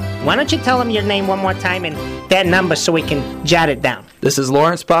 315-748-2524. Why don't you tell them your name one more time and that number so we can jot it down? This is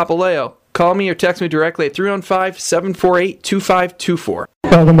Lawrence Papaleo. Call me or text me directly at 315-748-2524.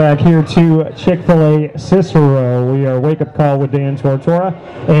 Welcome back here to Chick-fil-A Cicero. We are Wake Up Call with Dan Tortora,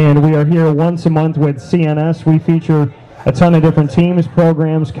 and we are here once a month with CNS. We feature a ton of different teams,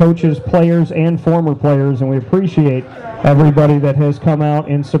 programs, coaches, players, and former players, and we appreciate everybody that has come out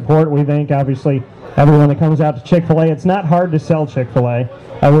in support. We thank, obviously, everyone that comes out to Chick-fil-A. It's not hard to sell Chick-fil-A.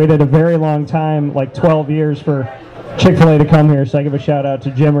 I waited a very long time, like 12 years, for Chick-fil-A to come here, so I give a shout out to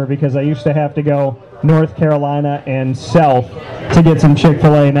Jimmer because I used to have to go North Carolina and south to get some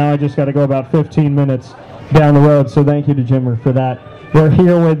Chick-fil-A. Now I just got to go about 15 minutes down the road, so thank you to Jimmer for that. We're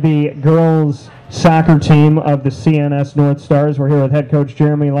here with the girls soccer team of the CNS North Stars. We're here with head coach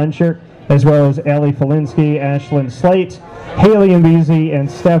Jeremy Lenchert, as well as Allie Felinsky, Ashlyn Slate, Haley Mbezi, and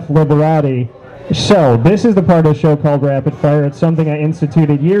Steph Liberati. So this is the part of the show called Rapid Fire. It's something I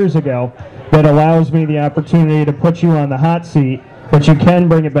instituted years ago that allows me the opportunity to put you on the hot seat, but you can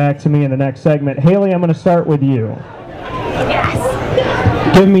bring it back to me in the next segment. Haley, I'm going to start with you. Yes.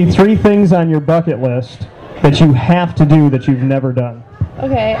 Give me 3 things on your bucket list that you have to do that you've never done.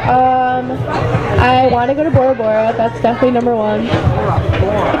 Okay, I want to go to Bora Bora. That's definitely number 1.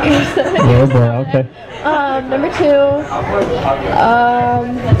 Bora Bora, okay. Number 2,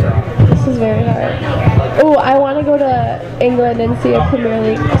 this is very hard. Oh, I want to go to England and see a Premier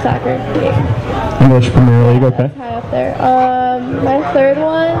League soccer game. English Premier League, okay. High up there. My third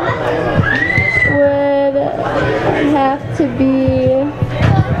one would have to be,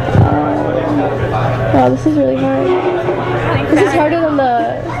 wow, this is really hard. This is harder than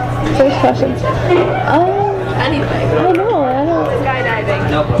the first questions. Anything. I know, I don't. Skydiving.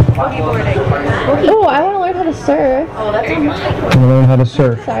 Boogie boarding. Oh, I want to learn how to surf. Oh, that's You learn how to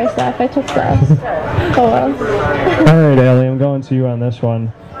surf. Sorry, Steph, I took Steph. Oh well. All right, Allie, I'm going to you on this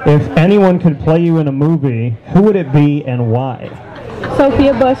one. If anyone could play you in a movie, who would it be and why?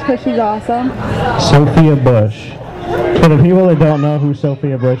 Sophia Bush, because she's awesome. Sophia Bush. For the people that don't know who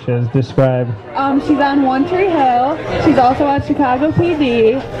Sophia Bush is, describe. She's on One Tree Hill. She's also on Chicago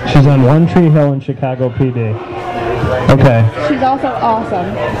PD. She's on One Tree Hill in Chicago PD. Okay. She's also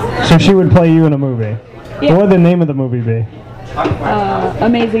awesome. So she would play you in a movie. Yeah. What would the name of the movie be?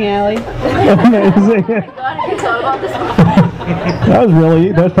 Amazing Alley. Amazing.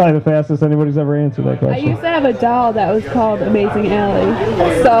 That was probably the fastest anybody's ever answered that I question. used to have a doll that was called Amazing Alley,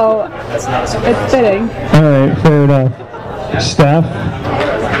 so it's fitting. All right, fair enough. Steph,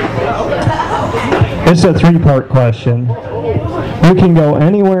 it's a 3-part question. You can go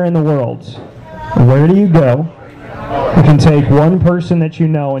anywhere in the world. Where do you go? You can take one person that you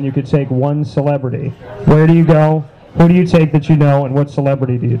know, and you could take one celebrity. Where do you go? Who do you take that you know, and what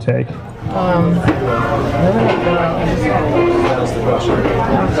celebrity do you take?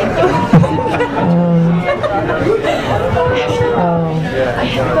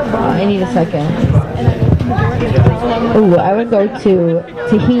 I need a second. Ooh, I would go to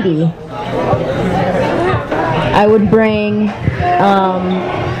Tahiti. I would bring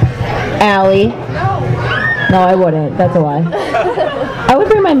Allie. No, I wouldn't. That's a lie. I would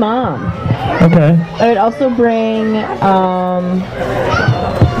bring my mom. Okay. I would also bring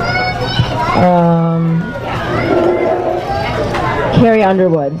Carrie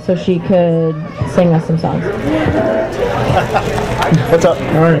Underwood so she could sing us some songs. What's up?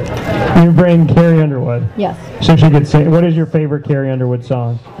 All right. You bring Carrie Underwood. Yes. So she could sing. What is your favorite Carrie Underwood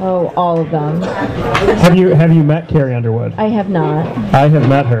song? Oh, all of them. Have you met Carrie Underwood? I have not. I have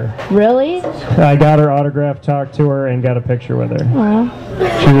met her. Really? I got her autograph, talked to her, and got a picture with her. Aw.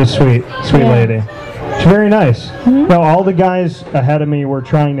 She was sweet lady. She's very nice. Now, all the guys ahead of me were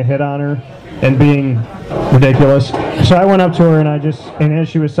trying to hit on her and being ridiculous. So I went up to her and and as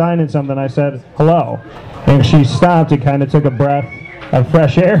she was signing something, I said, hello. And she stopped and kind of took a breath of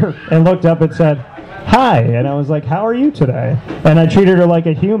fresh air and looked up and said, hi. And I was like, how are you today? And I treated her like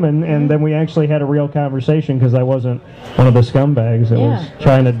a human, and then we actually had a real conversation because I wasn't one of the scumbags that was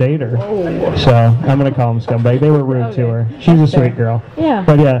trying to date her. Oh. So I'm going to call them scumbag. They were rude to her. She's a sweet girl. Yeah.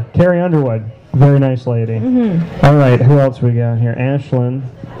 But yeah, Carrie Underwood, very nice lady. All right, who else we got here? Ashlyn.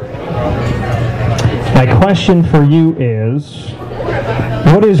 My question for you is,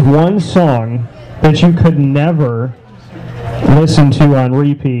 what is one song that you could never listen to on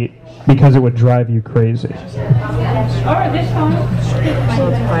repeat because it would drive you crazy?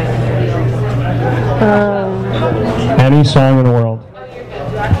 Any song in the world.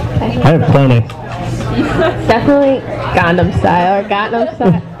 I have plenty. Definitely Gangnam Style or Gangnam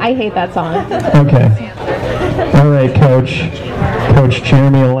Style. I hate that song. Okay. All right, Coach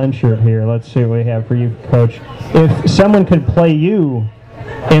Jeremy Lenchert here. Let's see what we have for you, Coach. If someone could play you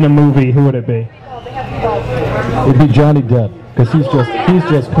in a movie, who would it be? It'd be Johnny Depp. because he's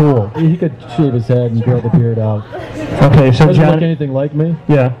just cool. He could shave his head and grow the beard out. Okay, so doesn't look anything like me.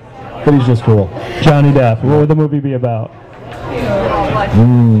 Yeah, but he's just cool. Johnny Depp. What would the movie be about?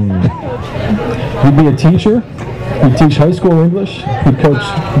 He'd be a teacher. He'd teach high school English. He'd coach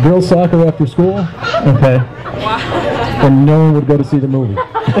girls soccer after school. Okay. And no one would go to see the movie.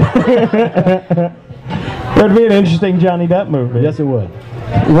 It would be an interesting Johnny Depp movie. Yes, it would.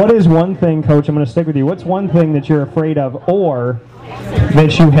 What is one thing, Coach, I'm going to stick with you. What's one thing that you're afraid of or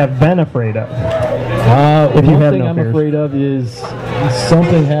that you have been afraid of? If you have I'm afraid of is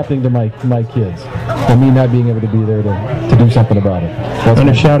something happening to my kids. And me not being able to be there to do something about it. I'm going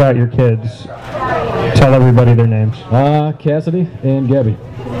to shout out your kids. Tell everybody their names. Cassidy and Gabby.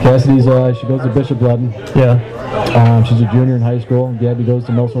 Cassidy's, she goes to Bishop Ludden. Yeah. She's a junior in high school. Gabby goes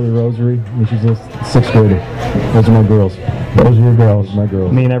to Most Holy Rosary, and she's a 6th grader. Those are my girls. Those are your girls. My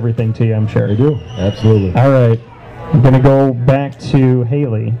girls. Mean everything to you, I'm sure. They do. Absolutely. All right. I'm going to go back to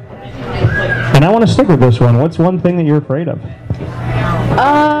Haley. And I want to stick with this one. What's one thing that you're afraid of?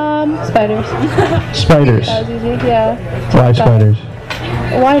 Spiders. Spiders. That was easy, yeah. Why spiders?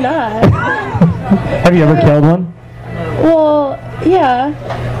 Why not? Have you ever killed one? Well, yeah.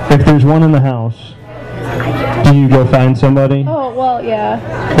 If there's one in the house, do you go find somebody? Oh, well, yeah.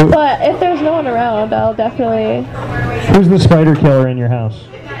 But if there's no one around, I'll definitely... Who's the spider killer in your house?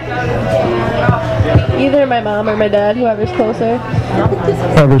 Either my mom or my dad, whoever's closer.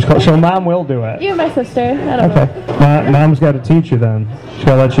 Whoever's closer. So mom will do it? You and my sister. I don't know. Mom's got to teach you then. She's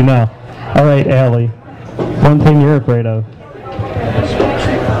got to let you know. All right, Allie. One thing you're afraid of?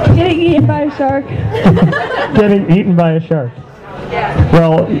 Getting eaten by a shark. Getting eaten by a shark.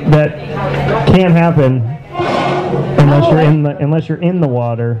 Well, that can't happen unless you're in the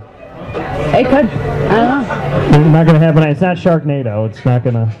water. It could. I don't know. It's not going to happen. It's not Sharknado. It's not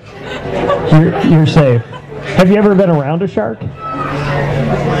going to. You're safe. Have you ever been around a shark?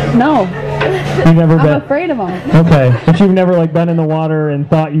 No. You've never been. I'm afraid of them. Okay, but you've never been in the water and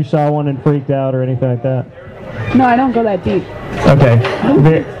thought you saw one and freaked out or anything like that. No, I don't go that deep. Okay,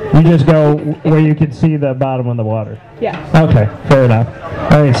 you just go where you can see the bottom of the water. Yeah. Okay, fair enough.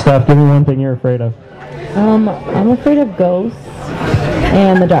 All right, Steph, give me one thing you're afraid of. I'm afraid of ghosts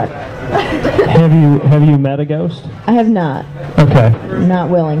and the dark. Have you met a ghost? I have not. Okay. Not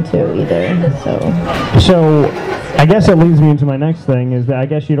willing to either. So, I guess it leads me into my next thing is that I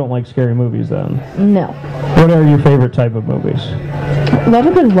guess you don't like scary movies then. No. What are your favorite type of movies? Love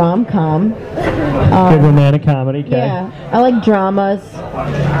a good rom-com. Good romantic comedy. Okay. Yeah, I like dramas.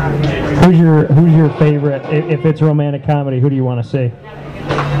 Who's your favorite? If it's a romantic comedy, who do you want to see?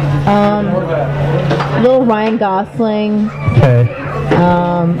 Little Ryan Gosling. Okay.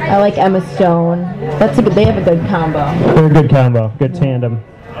 I like Emma Stone. They have a good combo. They're a good combo. Good tandem.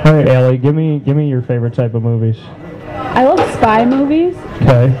 All right, Allie, give me your favorite type of movies. I love spy movies.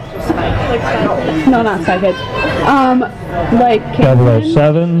 Okay. No, not spy kids. Like Kingsman.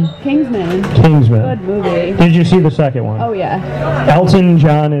 007. Kingsman. Good movie. Did you see the second one? Oh, yeah. Elton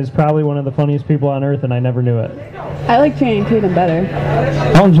John is probably one of the funniest people on earth, and I never knew it. I like Channing Tatum better.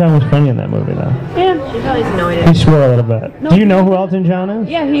 Elton John was funny in that movie, though. Yeah. He swore a little bit. Do you know who Elton John is?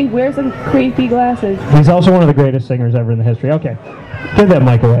 Yeah, he wears some creepy glasses. He's also one of the greatest singers ever in the history. Okay. Give that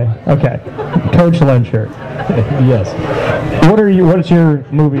mic away. Okay. Coach Lenshirt. Yes. What's your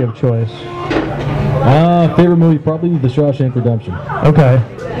movie of choice? Favorite movie, probably The Shawshank Redemption. Okay.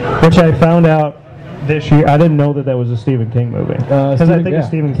 Which I found out this year. I didn't know that was a Stephen King movie. Because I think of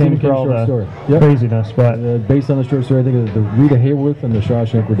Stephen King for all the craziness. But based on the short story, I think of the Rita Hayworth and The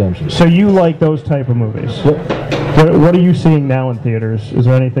Shawshank Redemption. So you like those type of movies? Yep. What are you seeing now in theaters? Is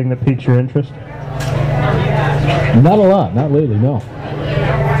there anything that piques your interest? Not a lot. Not lately, no.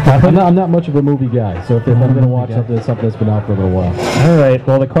 I'm not much of a movie guy, so if I'm going to watch something, it's something that's been out for a little while. All right.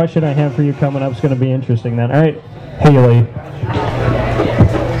 Well, the question I have for you coming up is going to be interesting then. All right, Haley,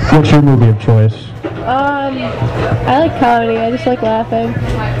 what's your movie of choice? I like comedy. I just like laughing.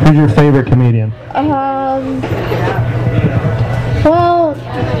 Who's your favorite comedian? Well,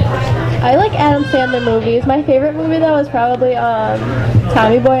 I like Adam Sandler movies. My favorite movie though is probably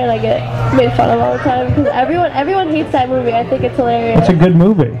Tommy Boy, and I get made fun of all the time because everyone hates that movie. I think it's hilarious. It's a good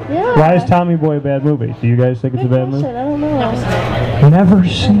movie. Yeah. Why is Tommy Boy a bad movie? Do you guys think it's a bad movie? I don't know. Never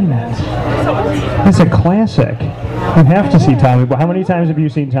seen it. It's a classic. You have to see Tommy Boy. How many times have you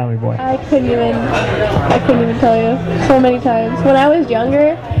seen Tommy Boy? I couldn't even tell you. So many times. When I was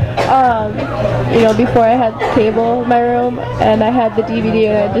younger, before I had cable in my room, and I had the DVD,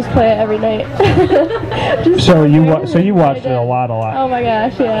 and I'd just play it every night. So you watched it a lot. Oh my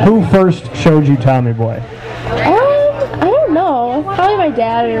gosh, yeah. Who first showed you Tommy Boy? I don't don't know. Probably my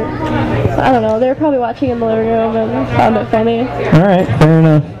dad or, I don't know. They were probably watching in the living room and found it funny. All right, fair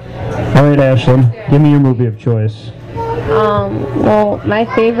enough. All right, Ashlyn, give me your movie of choice. Well, my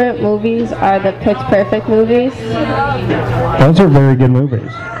favorite movies are the Pitch Perfect movies. Those are very good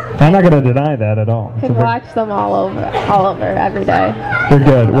movies. I'm not going to deny that at all. I can watch them all over every day. They're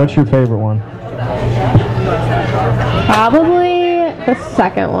good. What's your favorite one? Probably the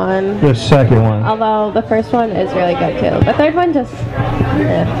second one. The second one. Although the first one is really good too. The third one just...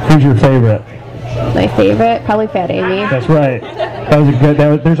 Who's your favorite? My favorite? Probably Fat Amy. That's right. That was a good...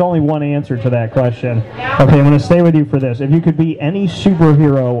 there's only one answer to that question. Okay, I'm going to stay with you for this. If you could be any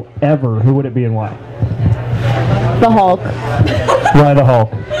superhero ever, who would it be and why? The Hulk. Why the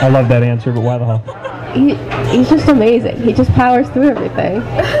Hulk? I love that answer, but why the Hulk? He's just amazing. He just powers through everything.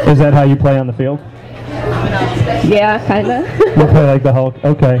 Is that how you play on the field? Yeah, kind of. You play like the Hulk?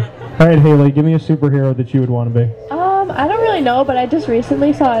 Okay. All right, Haley, give me a superhero that you would want to be. I don't really know, but I just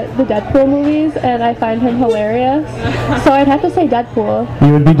recently saw the Deadpool movies, and I find him hilarious. So I'd have to say Deadpool.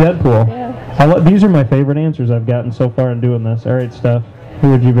 You would be Deadpool? Yeah. These are my favorite answers I've gotten so far in doing this. All right, Steph, who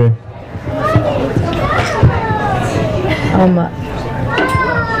would you be?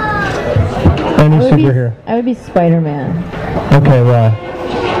 Any superhero. I would be Spider-Man. Okay, why?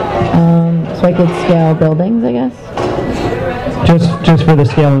 So I could scale buildings, I guess. Just for the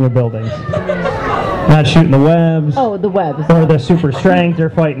scaling of buildings. Not shooting the webs. Oh, the webs. Or the super strength, or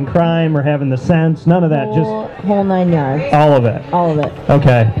fighting crime, or having the sense. None of that. Whole 9 yards. All of it. All of it.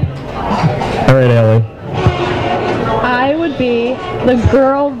 Okay. All right, Ellie. I would be the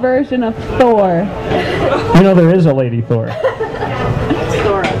girl version of Thor. You know there is a lady Thor.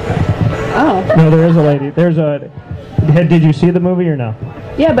 Oh. No, there is a lady. Did you see the movie or no?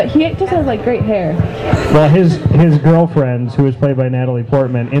 Yeah, but he just has like great hair. Well, his girlfriend, who is played by Natalie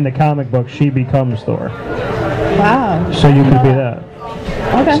Portman, in the comic book, she becomes Thor. Wow. So you could be that.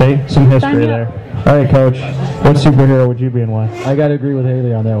 Okay. See? Some history there. All right, Coach. What superhero would you be and why? I gotta agree with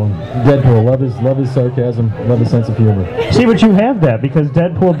Haley on that one. Deadpool. Love his sarcasm. Love his sense of humor. See, but you have that because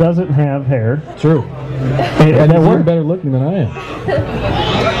Deadpool doesn't have hair. True. And he's even better looking than I am.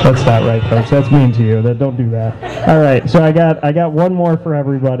 That's not right, Coach. That's mean to you. Don't do that. All right. So I got one more for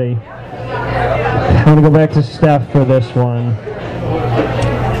everybody. I'm gonna go back to Steph for this one.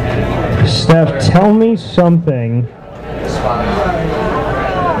 Steph, tell me something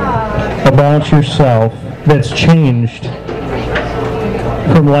about yourself that's changed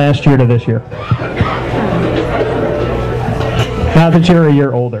from last year to this year. Not that you're a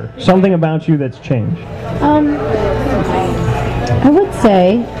year older. Something about you that's changed. I would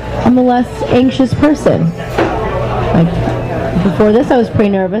say I'm a less anxious person. Like, before this I was pretty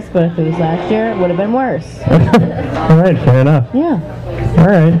nervous, but if it was last year, it would have been worse. All right, fair enough. Yeah. All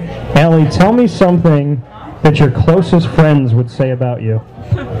right. Allie, tell me something that your closest friends would say about you.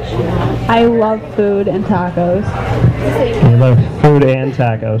 I love food and tacos. You love food and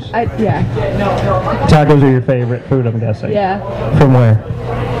tacos. Yeah. Tacos are your favorite food, I'm guessing. Yeah. From where?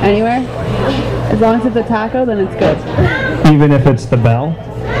 Anywhere. As long as it's a taco, then it's good. Even if it's the Bell?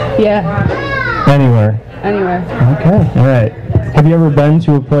 Yeah. Anywhere? Anywhere. Okay. All right. Have you ever been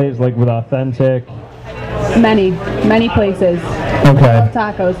to a place like with authentic? Many places. Okay. Love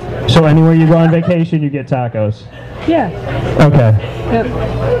tacos. So anywhere you go on vacation, you get tacos? Yeah. Okay. Yep.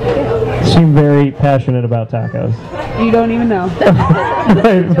 Seem very passionate about tacos. You don't even know.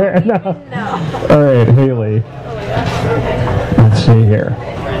 Right, fair enough. No. All right, Haley. Let's see here.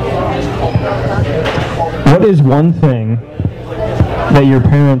 What is one thing that your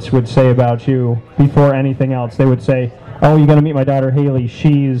parents would say about you before anything else? They would say, oh, you got to meet my daughter Haley.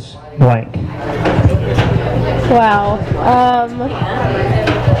 She's blank. Wow. I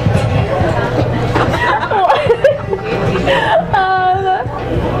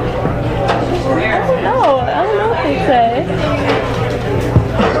don't know what they say.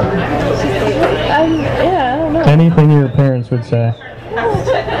 I don't know. Anything your parents would say. I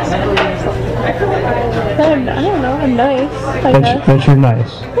don't know. I'm nice. That you're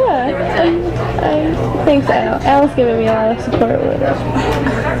nice. Yeah, I think so. Al's giving me a lot of support with it.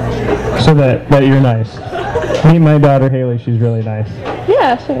 So that you're nice. Meet my daughter Haley. She's really nice.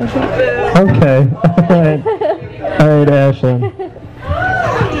 Yeah, sure. Okay. All right, Ashlyn.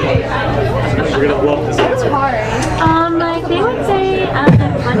 You're gonna love this answer. Like they would say, I'm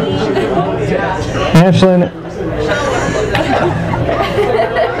funny. Ashlyn,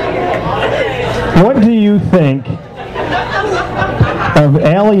 what do you think of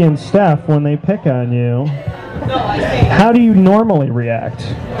Allie and Steph when they pick on you How do you normally react?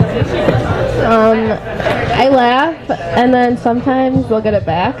 I laugh, and then sometimes we'll get it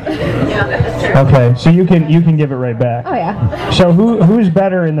back. Okay, so you can give it right back. Oh yeah. So who's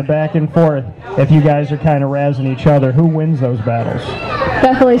better in the back and forth if you guys are kind of razzing each other? Who wins those battles?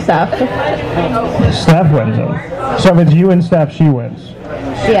 Definitely Steph. Steph wins them. So if it's you and Steph, she wins.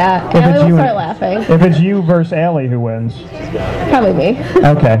 Yeah, Allie will start laughing. If it's you versus Allie, who wins? Probably me.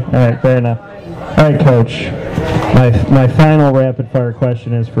 Okay, all right, fair enough. All right, Coach. My final rapid-fire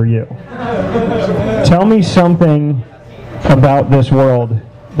question is for you. Tell me something about this world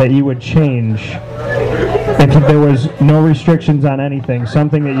that you would change if there was no restrictions on anything,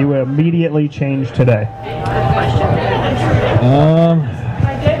 something that you would immediately change today.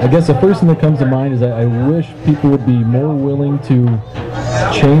 I guess the first thing that comes to mind is I wish people would be more willing to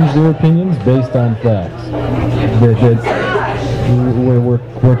change their opinions based on facts.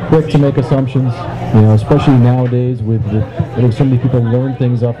 We're quick to make assumptions, especially nowadays with so many people learn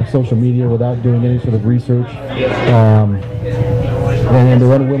things off of social media without doing any sort of research, and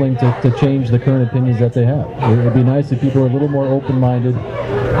they're unwilling to change the current opinions that they have. It'd be nice if people were a little more open-minded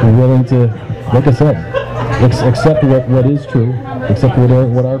and willing to, like I said, accept what is true, accept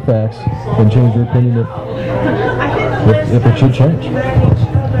what are facts, and change their opinion if it should change.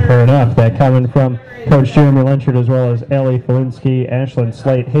 Fair enough. That coming from Coach Jeremy Lenchard as well as Allie Felinsky, Ashlyn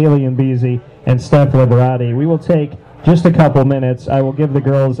Slate, Haley Mbezi, and Steph Liberati. We will take just a couple minutes. I will give the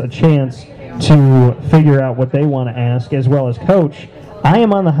girls a chance to figure out what they want to ask, as well as Coach. I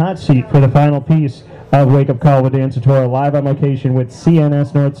am on the hot seat for the final piece of Wake Up Call with Dan Tortora, live on location with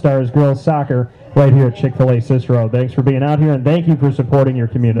CNS North Stars Girls Soccer right here at Chick-fil-A Cicero. Thanks for being out here, and thank you for supporting your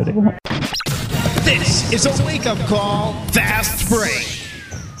community. This is a wake-up call, Fast Break.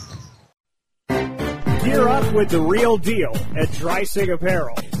 Gear up with the real deal at Dreisig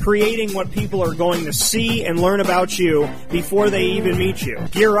Apparel, creating what people are going to see and learn about you before they even meet you.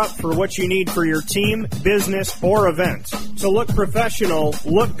 Gear up for what you need for your team, business, or event. To look professional,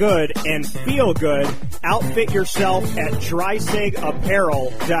 look good, and feel good, outfit yourself at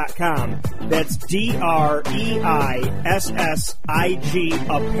DreisigApparel.com. That's DREISSIG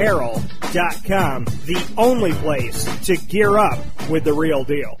Apparel.com. The only place to gear up with the real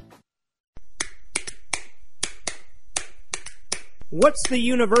deal. What's the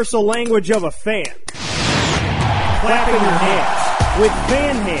universal language of a fan? Clapping your hands. With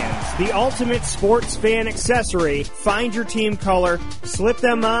Fan Hands, the ultimate sports fan accessory, find your team color, slip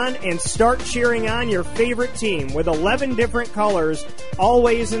them on, and start cheering on your favorite team with 11 different colors,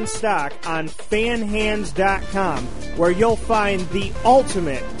 always in stock on fanhands.com, where you'll find the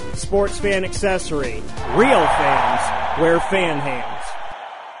ultimate sports fan accessory. Real fans wear Fan Hands.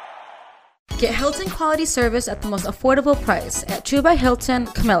 Get Hilton quality service at the most affordable price at True by Hilton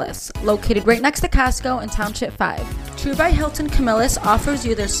Camillus, located right next to Costco in Township 5. True by Hilton Camillus offers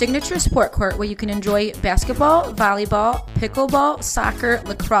you their signature sport court where you can enjoy basketball, volleyball, pickleball, soccer,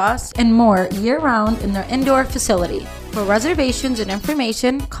 lacrosse, and more year-round in their indoor facility. For reservations and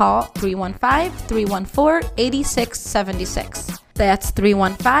information, call 315-314-8676. That's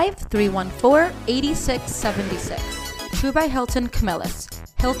 315-314-8676. True by Hilton Camillus.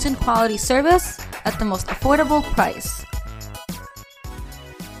 Hilton quality service at the most affordable price.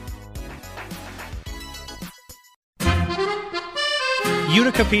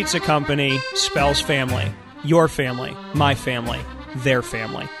 Utica Pizza Company spells family. Your family, my family, their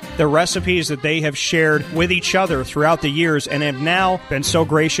family. The recipes that they have shared with each other throughout the years and have now been so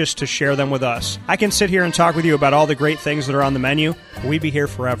gracious to share them with us. I can sit here and talk with you about all the great things that are on the menu. We'd be here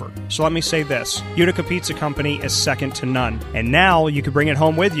forever. So let me say this. Utica Pizza Company is second to none. And now you can bring it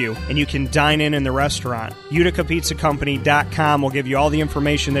home with you and you can dine in the restaurant. UticaPizzaCompany.com will give you all the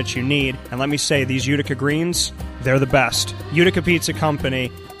information that you need. And let me say, these Utica greens, they're the best. Utica Pizza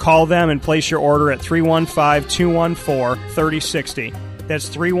Company. Call them and place your order at 315-214-3060. That's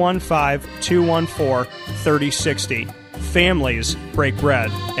 315-214-3060. Families break bread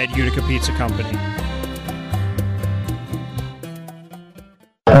at Utica Pizza Company.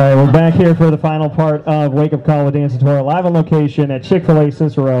 All right, we're back here for the final part of Wake Up Call with Dan Tortora, live on location at Chick-fil-A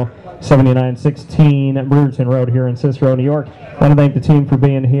Cicero, 7916 Brewerton Road here in Cicero, New York. I want to thank the team for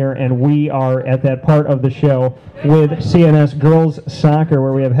being here, and we are at that part of the show with CNS Girls Soccer,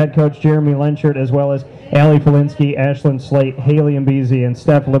 where we have head coach Jeremy Lenchard, as well as Allie Felinsky, Ashlyn Slate, Haley Mbezi, and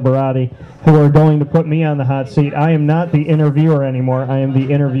Steph Liberati, who are going to put me on the hot seat. I am not the interviewer anymore. I am the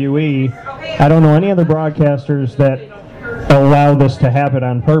interviewee. I don't know any other broadcasters that allow this to happen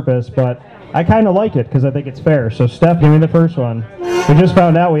on purpose, but I kind of like it because I think it's fair. So, Steph, give me the first one. We just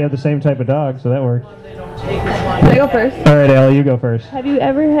found out we have the same type of dog, so that works. Can I go first? All right, Allie, you go first. Have you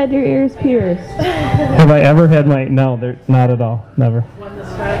ever had your ears pierced? Have I ever had my... No, not at all. Never.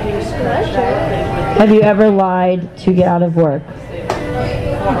 Have you ever lied to get out of work?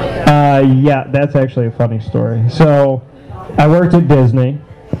 Yeah, that's actually a funny story. So, I worked at Disney,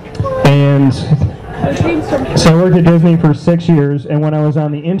 and... So I worked at Disney for 6 years, and when I was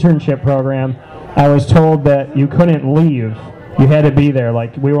on the internship program, I was told that you couldn't leave. You had to be there.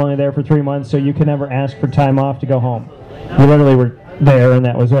 Like, we were only there for 3 months, so you could never ask for time off to go home. You literally were there, and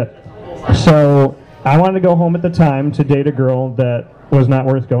that was it. So I wanted to go home at the time to date a girl that was not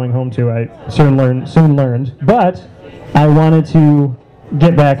worth going home to. I soon learned. But I wanted to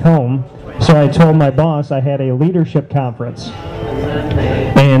get back home, so I told my boss I had a leadership conference.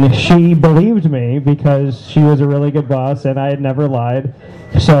 And she believed me because she was a really good boss and I had never lied.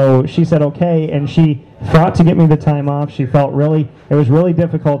 So she said okay, and she fought to get me the time off. She felt it was really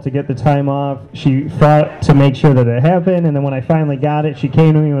difficult to get the time off. She fought to make sure that it happened, and then when I finally got it, she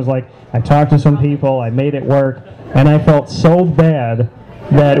came to me and was like, I talked to some people, I made it work, and I felt so bad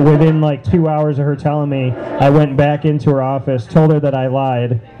that within like 2 hours of her telling me, I went back into her office, told her that I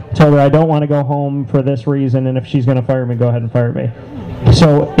lied, told her I don't want to go home for this reason, and if she's going to fire me, go ahead and fire me.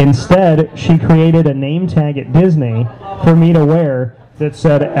 So instead, she created a name tag at Disney for me to wear that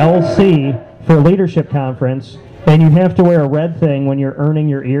said LC for Leadership Conference, and you have to wear a red thing when you're earning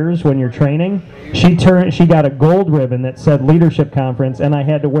your ears when you're training. She got a gold ribbon that said Leadership Conference, and I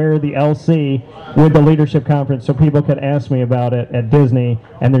had to wear the LC with the Leadership Conference so people could ask me about it at Disney,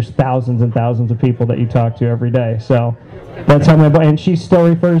 and there's thousands and thousands of people that you talk to every day. So that's how and she still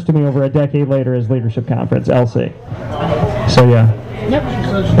refers to me over a decade later as Leadership Conference, LC. So yeah. Yep.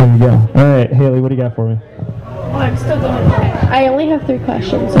 There you go. All right, Haley, what do you got for me? Oh, I'm still going. I only have 3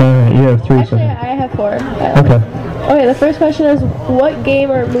 questions. All right, you have 3 Actually, seconds. I have 4. Okay. Okay, the first question is, what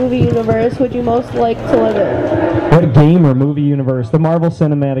game or movie universe would you most like to live in? What game or movie universe? The Marvel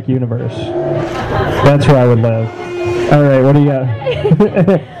Cinematic Universe. That's where I would live. All right, what do you got?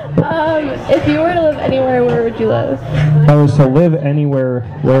 If you were to live anywhere, where would you live? If I was to live anywhere,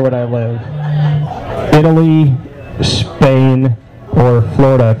 where would I live? Italy, Spain, or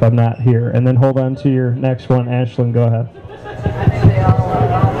Florida if I'm not here. And then hold on to your next one. Ashlyn, go ahead.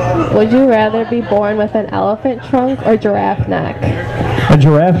 Would you rather be born with an elephant trunk or giraffe neck? A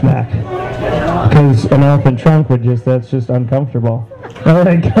giraffe neck. Because an elephant trunk that's just uncomfortable. All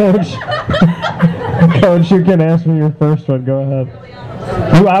right, Coach. Coach, you can ask me your first one. Go ahead.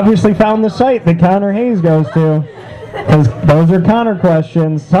 You obviously found the site that Connor Hayes goes to. Because those are Connor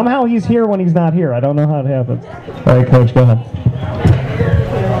questions. Somehow he's here when he's not here. I don't know how it happens. All right, Coach, go ahead.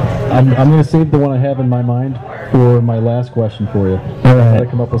 I'm going to save the one I have in my mind for my last question for you. All right. I got to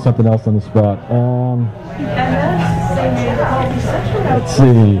come up with something else on the spot. Let's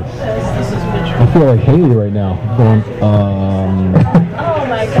see. I feel like Haley right now. Going, Oh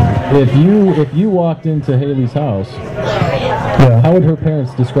my God. if you walked into Haley's house, how would her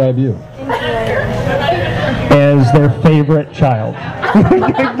parents describe you? As their favorite child.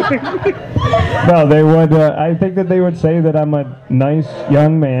 No, they would. I think that they would say that I'm a nice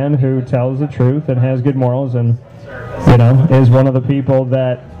young man who tells the truth and has good morals, and is one of the people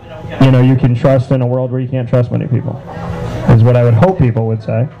that you can trust in a world where you can't trust many people. Is what I would hope people would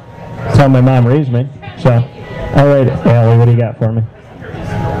say. That's how my mom raised me. So, all right, Allie, what do you got for me?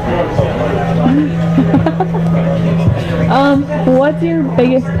 What's your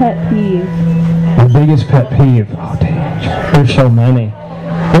biggest pet peeve? My biggest pet peeve? Oh, dang. There's so many.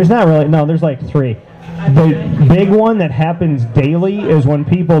 There's not really. No, there's like 3. The big one that happens daily is when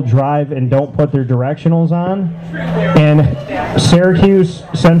people drive and don't put their directionals on. And Syracuse,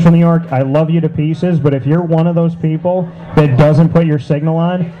 Central New York, I love you to pieces, but if you're one of those people that doesn't put your signal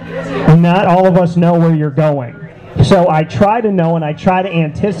on, not all of us know where you're going. So I try to know and I try to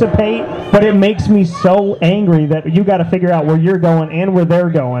anticipate, but it makes me so angry that you got to figure out where you're going and where they're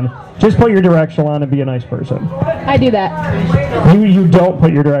going. Just put your directional on and be a nice person. I do that. You don't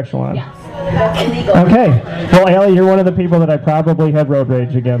put your directional on? Yes. Okay. Well, Allie, you're one of the people that I probably had road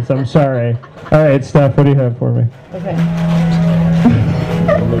rage against. I'm sorry. All right, Steph, what do you have for me? Okay.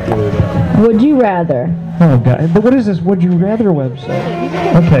 Would you rather? Oh, God. What is this Would You Rather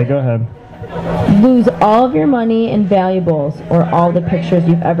website? Okay, go ahead. Lose all of your money and valuables or all the pictures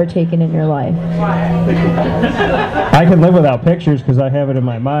you've ever taken in your life? I can live without pictures because I have it in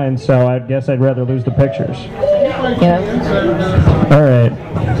my mind, so I guess I'd rather lose the pictures. Yeah. All right.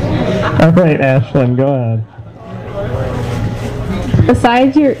 All right, Ashlyn, go ahead.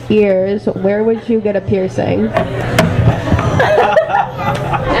 Besides your ears, where would you get a piercing?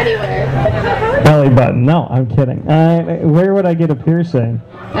 Anywhere. Belly button. No, I'm kidding. Where would I get a piercing?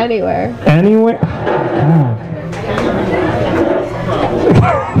 Anywhere. Anywhere?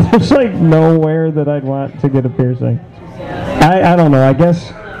 There's like nowhere that I'd want to get a piercing. I don't know. I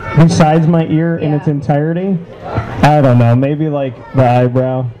guess besides my ear in its entirety, I don't know. Maybe like the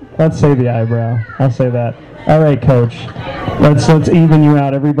eyebrow. Let's say the eyebrow. I'll say that. All right, Coach. Let's even you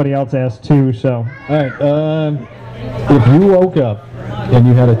out. Everybody else asked too. So. All right. If you woke up and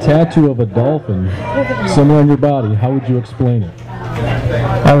you had a tattoo of a dolphin somewhere on your body, how would you explain it?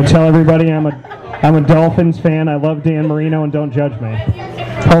 I would tell everybody I'm a Dolphins fan. I love Dan Marino, and don't judge me.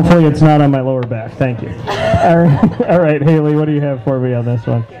 Hopefully it's not on my lower back. Thank you. All right, Haley, what do you have for me on this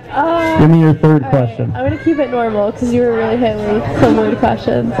one? Give me your third question. I'm going to keep it normal because you were really hitting me some weird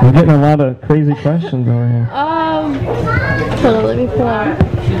questions. We're getting a lot of crazy questions over here. Hold on, let me pull out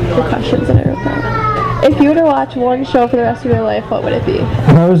the questions that I wrote down. If you were to watch one show for the rest of your life, what would it be? If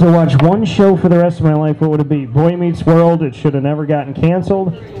I was to watch one show for the rest of my life, what would it be? Boy Meets World. It should have never gotten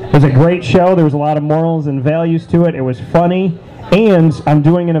canceled. It was a great show. There was a lot of morals and values to it. It was funny. And I'm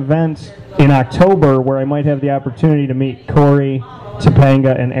doing an event in October where I might have the opportunity to meet Corey,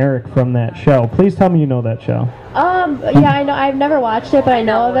 Topanga, and Eric from that show. Please tell me you know that show. Yeah, I know. I've never watched it, but I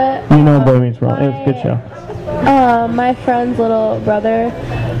know of it. You know Boy Meets World. It's a good show. My friend's little brother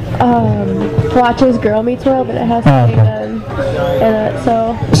watches Girl Meets World, but it has Topanga in it,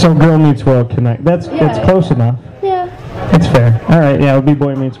 so. So Girl Meets World connect. That's close enough. Yeah. That's fair. All right, yeah, it would be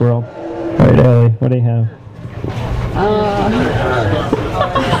Boy Meets World. All right, Ellie, what do you have?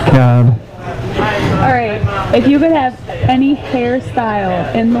 God. Alright, if you could have any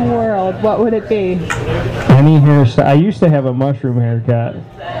hairstyle in the world, what would it be? Any hairstyle? I used to have a mushroom haircut.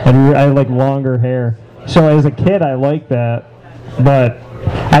 I like longer hair. So as a kid, I liked that. But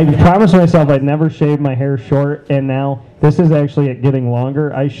I promised myself I'd never shave my hair short, and now this is actually getting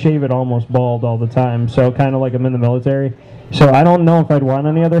longer. I shave it almost bald all the time, so kind of like I'm in the military. So I don't know if I'd want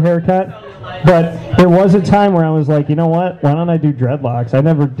any other haircut. But there was a time where I was like, you know what? Why don't I do dreadlocks? I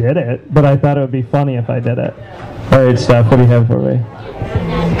never did it, but I thought it would be funny if I did it. All right, Steph, what do you have for me?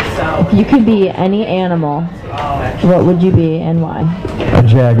 If you could be any animal, what would you be and why? A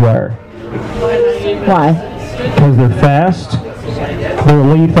jaguar. Why? Because they're fast, they're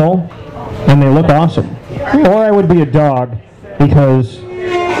lethal, and they look awesome. Or I would be a dog because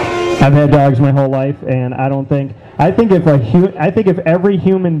I've had dogs my whole life, and I think if every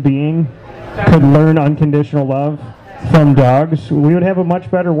human being could learn unconditional love from dogs, we would have a much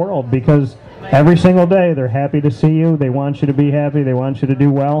better world, because every single day they're happy to see you, they want you to be happy, they want you to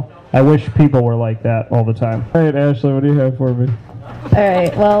do well. I wish people were like that all the time. All right, Ashley, what do you have for me?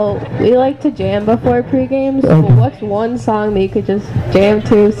 Alright, well, we like to jam before pre-games, so what's one song that you could just jam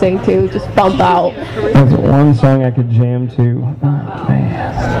to, sing to, just bump out? That's one song I could jam to.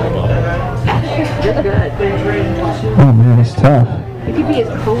 Oh, man, it's tough. You could be his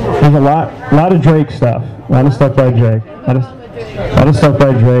co-host. There's a lot of Drake stuff. A lot of stuff by Drake. A lot of stuff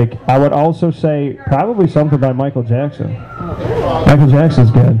by Drake. I would also say probably something by Michael Jackson. Michael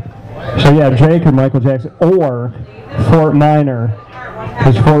Jackson's good. So yeah, Drake or Michael Jackson, or Fort Minor,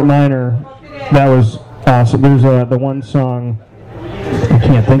 because Fort Minor, that was awesome. There's the one song, I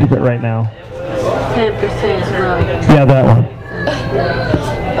can't think of it right now. 10% right. Yeah, that one.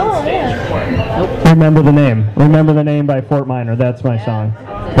 Oh, yeah. Remember the Name. Remember the Name by Fort Minor. That's my song.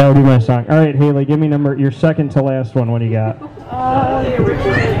 That would be my song. All right, Haley, give me your second to last one. What do you got?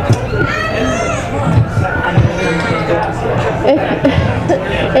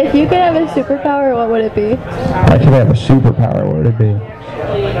 If you could have a superpower, what would it be? I could have a superpower. What would it be?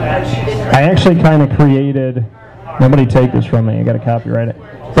 I actually kind of created, nobody take this from me, I got to copyright it,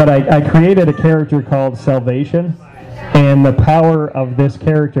 but I created a character called Salvation, and the power of this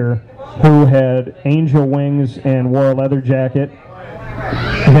character, who had angel wings and wore a leather jacket,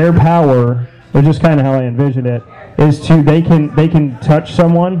 their power, which is kind of how I envisioned it, is they can touch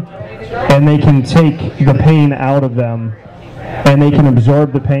someone and they can take the pain out of them, and they can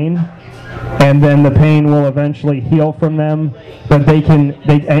absorb the pain, and then the pain will eventually heal from them. But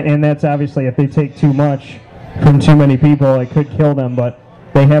and that's obviously if they take too much from too many people, it could kill them. But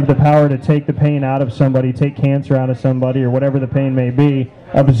they have the power to take the pain out of somebody, take cancer out of somebody, or whatever the pain may be,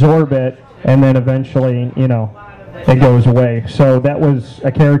 absorb it, and then eventually, it goes away. So that was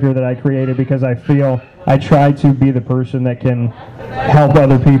a character that I created because I feel I try to be the person that can help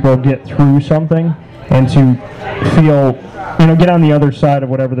other people get through something and to feel, get on the other side of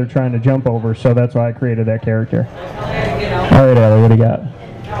whatever they're trying to jump over. So that's why I created that character. All right, Allie, what do you got?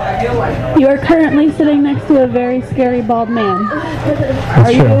 You are currently sitting next to a very scary bald man.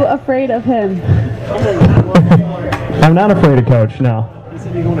 Are you afraid of him? I'm not afraid of Coach, no.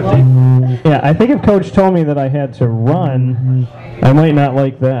 Yeah, I think if Coach told me that I had to run, I might not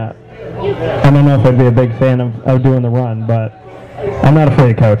like that. I don't know if I'd be a big fan of doing the run, but I'm not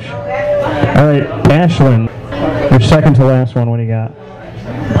afraid, Coach. All right, Ashlyn, your second to last one. What do you got?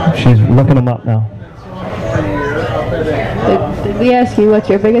 She's looking them up now. Did we ask you what's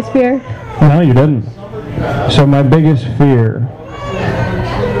your biggest fear? No, you didn't. So my biggest fear,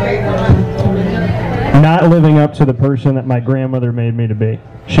 not living up to the person that my grandmother made me to be.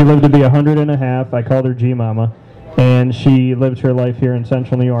 She lived to be 100.5. I called her G-Mama, and she lived her life here in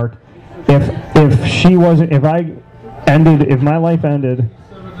Central New York. If my life ended,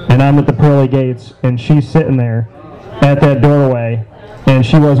 and I'm at the pearly gates, and she's sitting there at that doorway, and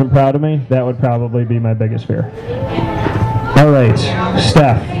she wasn't proud of me, that would probably be my biggest fear. All right,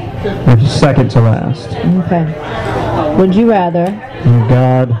 Steph, your second to last. Okay. Would you rather Oh,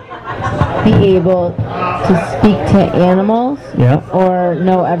 God. be able to speak to animals or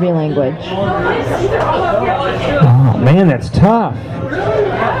know every language? Oh, man, that's tough.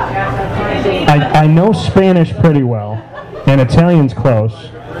 I know Spanish pretty well, and Italian's close,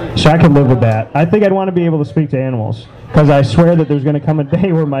 so I could live with that. I think I'd want to be able to speak to animals, because I swear that there's going to come a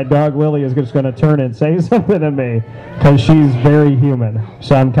day where my dog Lily is just going to turn and say something to me, because she's very human.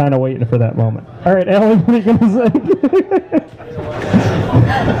 So I'm kind of waiting for that moment. All right, Ellie, what are you going to say?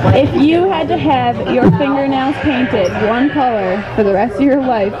 If you had to have your fingernails painted one color for the rest of your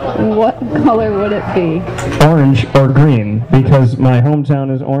life, what color would it be? Orange or green, because my hometown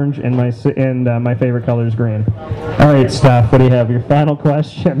is orange and my favorite color is green. All right, Steph, what do you have? Your final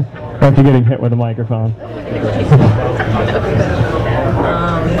question after getting hit with a microphone.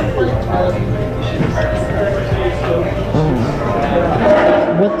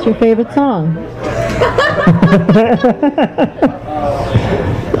 What's your favorite song?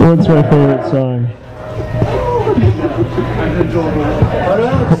 What's my favorite song?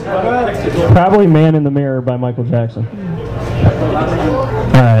 Probably Man in the Mirror by Michael Jackson.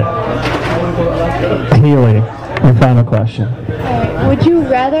 Alright. Haley, your final question. Would you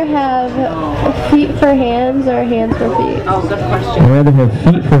rather have feet for hands or hands for feet? Oh, good question. I'd rather have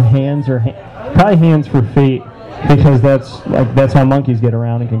feet for hands or probably hands for feet, because that's how monkeys get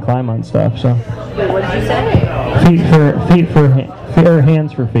around and can climb on stuff. So. What did you say? Feet for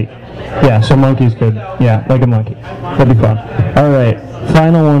hands for feet. Yeah, so monkeys could, like a monkey. That'd be fun. All right,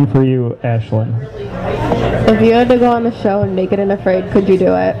 final one for you, Ashlyn. If you had to go on the show and Naked and Afraid, could you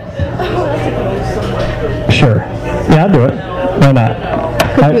do it? Sure. Yeah, I'll do it. Why not?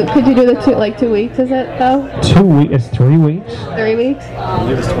 Could you do the 2 weeks, is it, though? 2 weeks? It's 3 weeks? 3 weeks?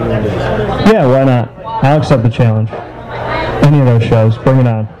 Yeah, why not? I'll accept the challenge. Any of those shows, bring it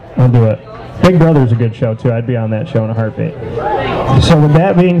on. I'll do it. Big Brother's a good show, too. I'd be on that show in a heartbeat. So with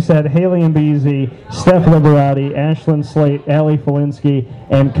that being said, Haley and Beasy, Steph Liberati, Ashlyn Slate, Allie Felinsky,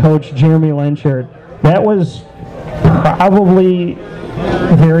 and Coach Jeremy Lenchert. That was probably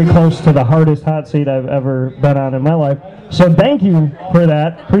very close to the hardest hot seat I've ever been on in my life. So thank you for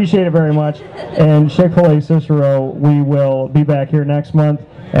that. Appreciate it very much. And Chick-fil-A Cicero, we will be back here next month.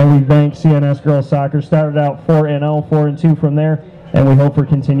 And we thank CNS Girls Soccer. Started out 4-0, 4-2 from there. And we hope for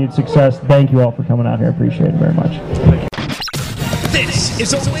continued success. Thank you all for coming out here. Appreciate it very much. This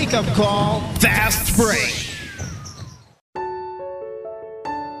is a wake-up call, Fast Break.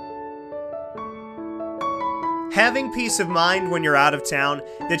 Having peace of mind when you're out of town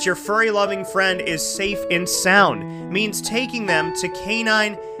that your furry-loving friend is safe and sound means taking them to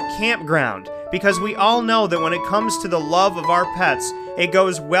Canine Campground, because we all know that when it comes to the love of our pets, it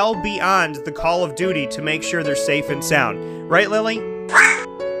goes well beyond the call of duty to make sure they're safe and sound. Right, Lily?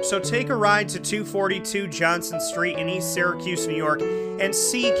 So take a ride to 242 Johnson Street in East Syracuse, New York, and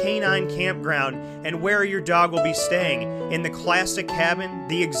see Canine Campground and where your dog will be staying in the classic cabin,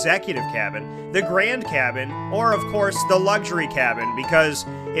 the executive cabin, the grand cabin, or of course the luxury cabin, because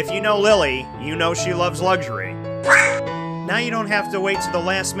if you know Lily, you know she loves luxury. Now you don't have to wait to the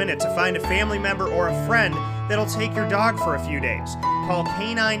last minute to find a family member or a friend that'll take your dog for a few days. Call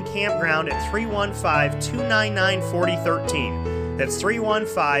Canine Campground at 315-299-4013. That's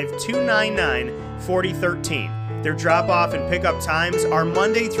 315-299-4013. Their drop-off and pickup times are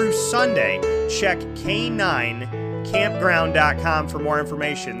Monday through Sunday. Check K9campground.com for more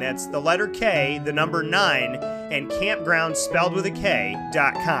information. That's the letter K, the number 9, and campground spelled with a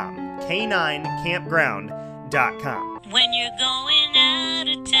K.com. K9campground.com. When you're going out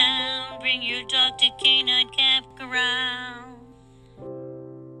of town, bring your dog to Canine Campground.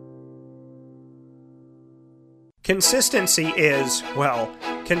 Consistency is, well,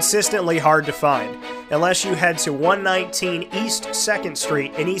 consistently hard to find. Unless you head to 119 East 2nd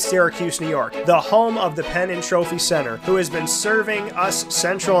Street in East Syracuse, New York, the home of the Penn and Trophy Center, who has been serving us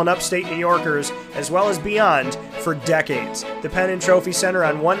Central and Upstate New Yorkers, as well as beyond, for decades. The Penn and Trophy Center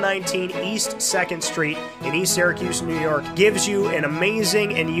on 119 East 2nd Street in East Syracuse, New York, gives you an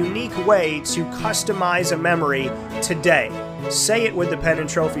amazing and unique way to customize a memory today. Say it with the Penn and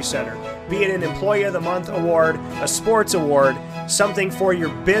Trophy Center. Be it an Employee of the Month award, a sports award, something for your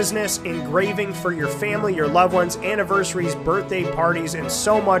business, engraving for your family, your loved ones, anniversaries, birthday parties, and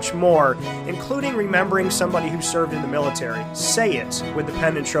so much more, including remembering somebody who served in the military. Say it with the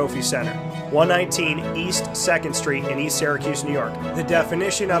Penn and Trophy Center. 119 East 2nd Street in East Syracuse, New York. The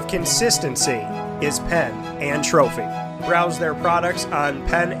definition of consistency is Penn and Trophy. Browse their products on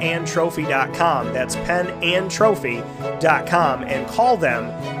pennandtrophy.com. That's pennandtrophy.com, and call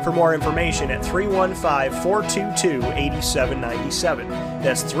them for more information at 315-422-8797.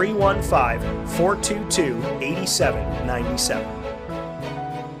 That's 315-422-8797.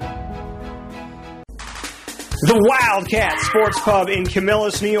 The Wildcat Sports Pub in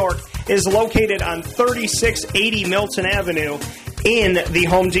Camillus, New York is located on 3680 Milton Avenue in the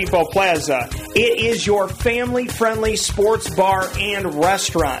Home Depot Plaza. It is your family-friendly sports bar and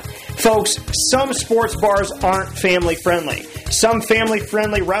restaurant. Folks, some sports bars aren't family-friendly. Some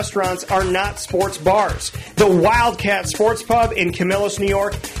family-friendly restaurants are not sports bars. The Wildcat Sports Pub in Camillus, New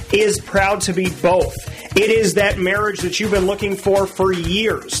York is proud to be both. It is that marriage that you've been looking for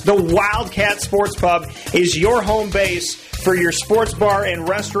years. The Wildcat Sports Pub is your home base for your sports bar and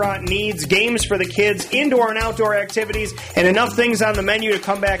restaurant needs, games for the kids, indoor and outdoor activities, and enough things on the menu to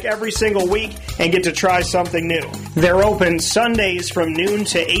come back every single week and get to try something new. They're open Sundays from noon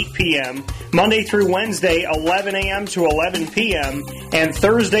to 8 p.m., Monday through Wednesday, 11 a.m. to 11 p.m., and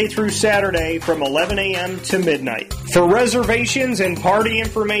Thursday through Saturday from 11 a.m. to midnight. For reservations and party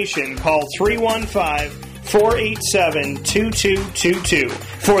information, call 315-487-2222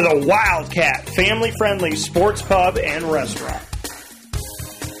 for the Wildcat family-friendly sports pub and restaurant.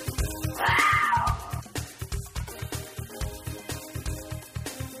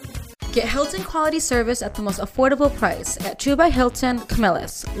 Get Hilton quality service at the most affordable price at True by Hilton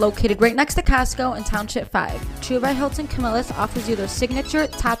Camillus, located right next to Costco in Township 5. True by Hilton Camillus offers you their signature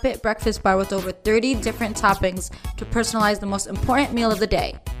Top It breakfast bar with over 30 different toppings to personalize the most important meal of the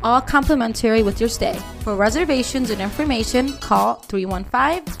day, all complimentary with your stay. For reservations and information, call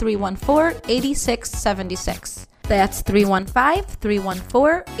 315-314-8676. That's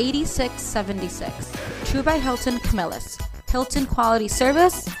 315-314-8676. True by Hilton Camillus. Hilton quality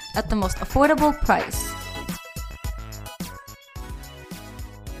service at the most affordable price.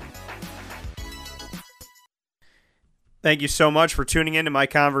 Thank you so much for tuning in to my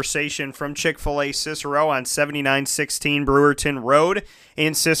conversation from Chick-fil-A Cicero on 7916 Brewerton Road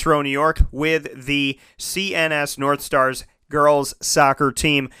in Cicero, New York, with the CNS North Stars girls soccer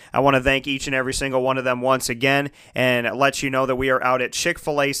team. I want to thank each and every single one of them once again and let you know that we are out at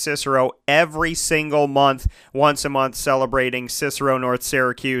Chick-fil-A Cicero every single month, once a month, celebrating Cicero North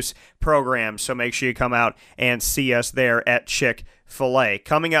Syracuse programs. So make sure you come out and see us there at Chick-fil-A.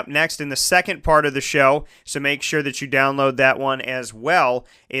 Coming up next in the second part of the show, so make sure that you download that one as well,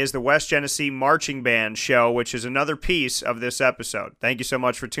 is the West Genesee Marching Band show, which is another piece of this episode. Thank you so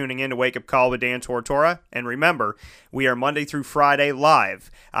much for tuning in to Wake Up Call with Dan Tortora. And remember, we are Monday through Friday live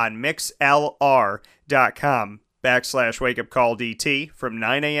on mixlr.com/wakeupcalldt from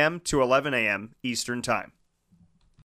 9 a.m. to 11 a.m. Eastern Time.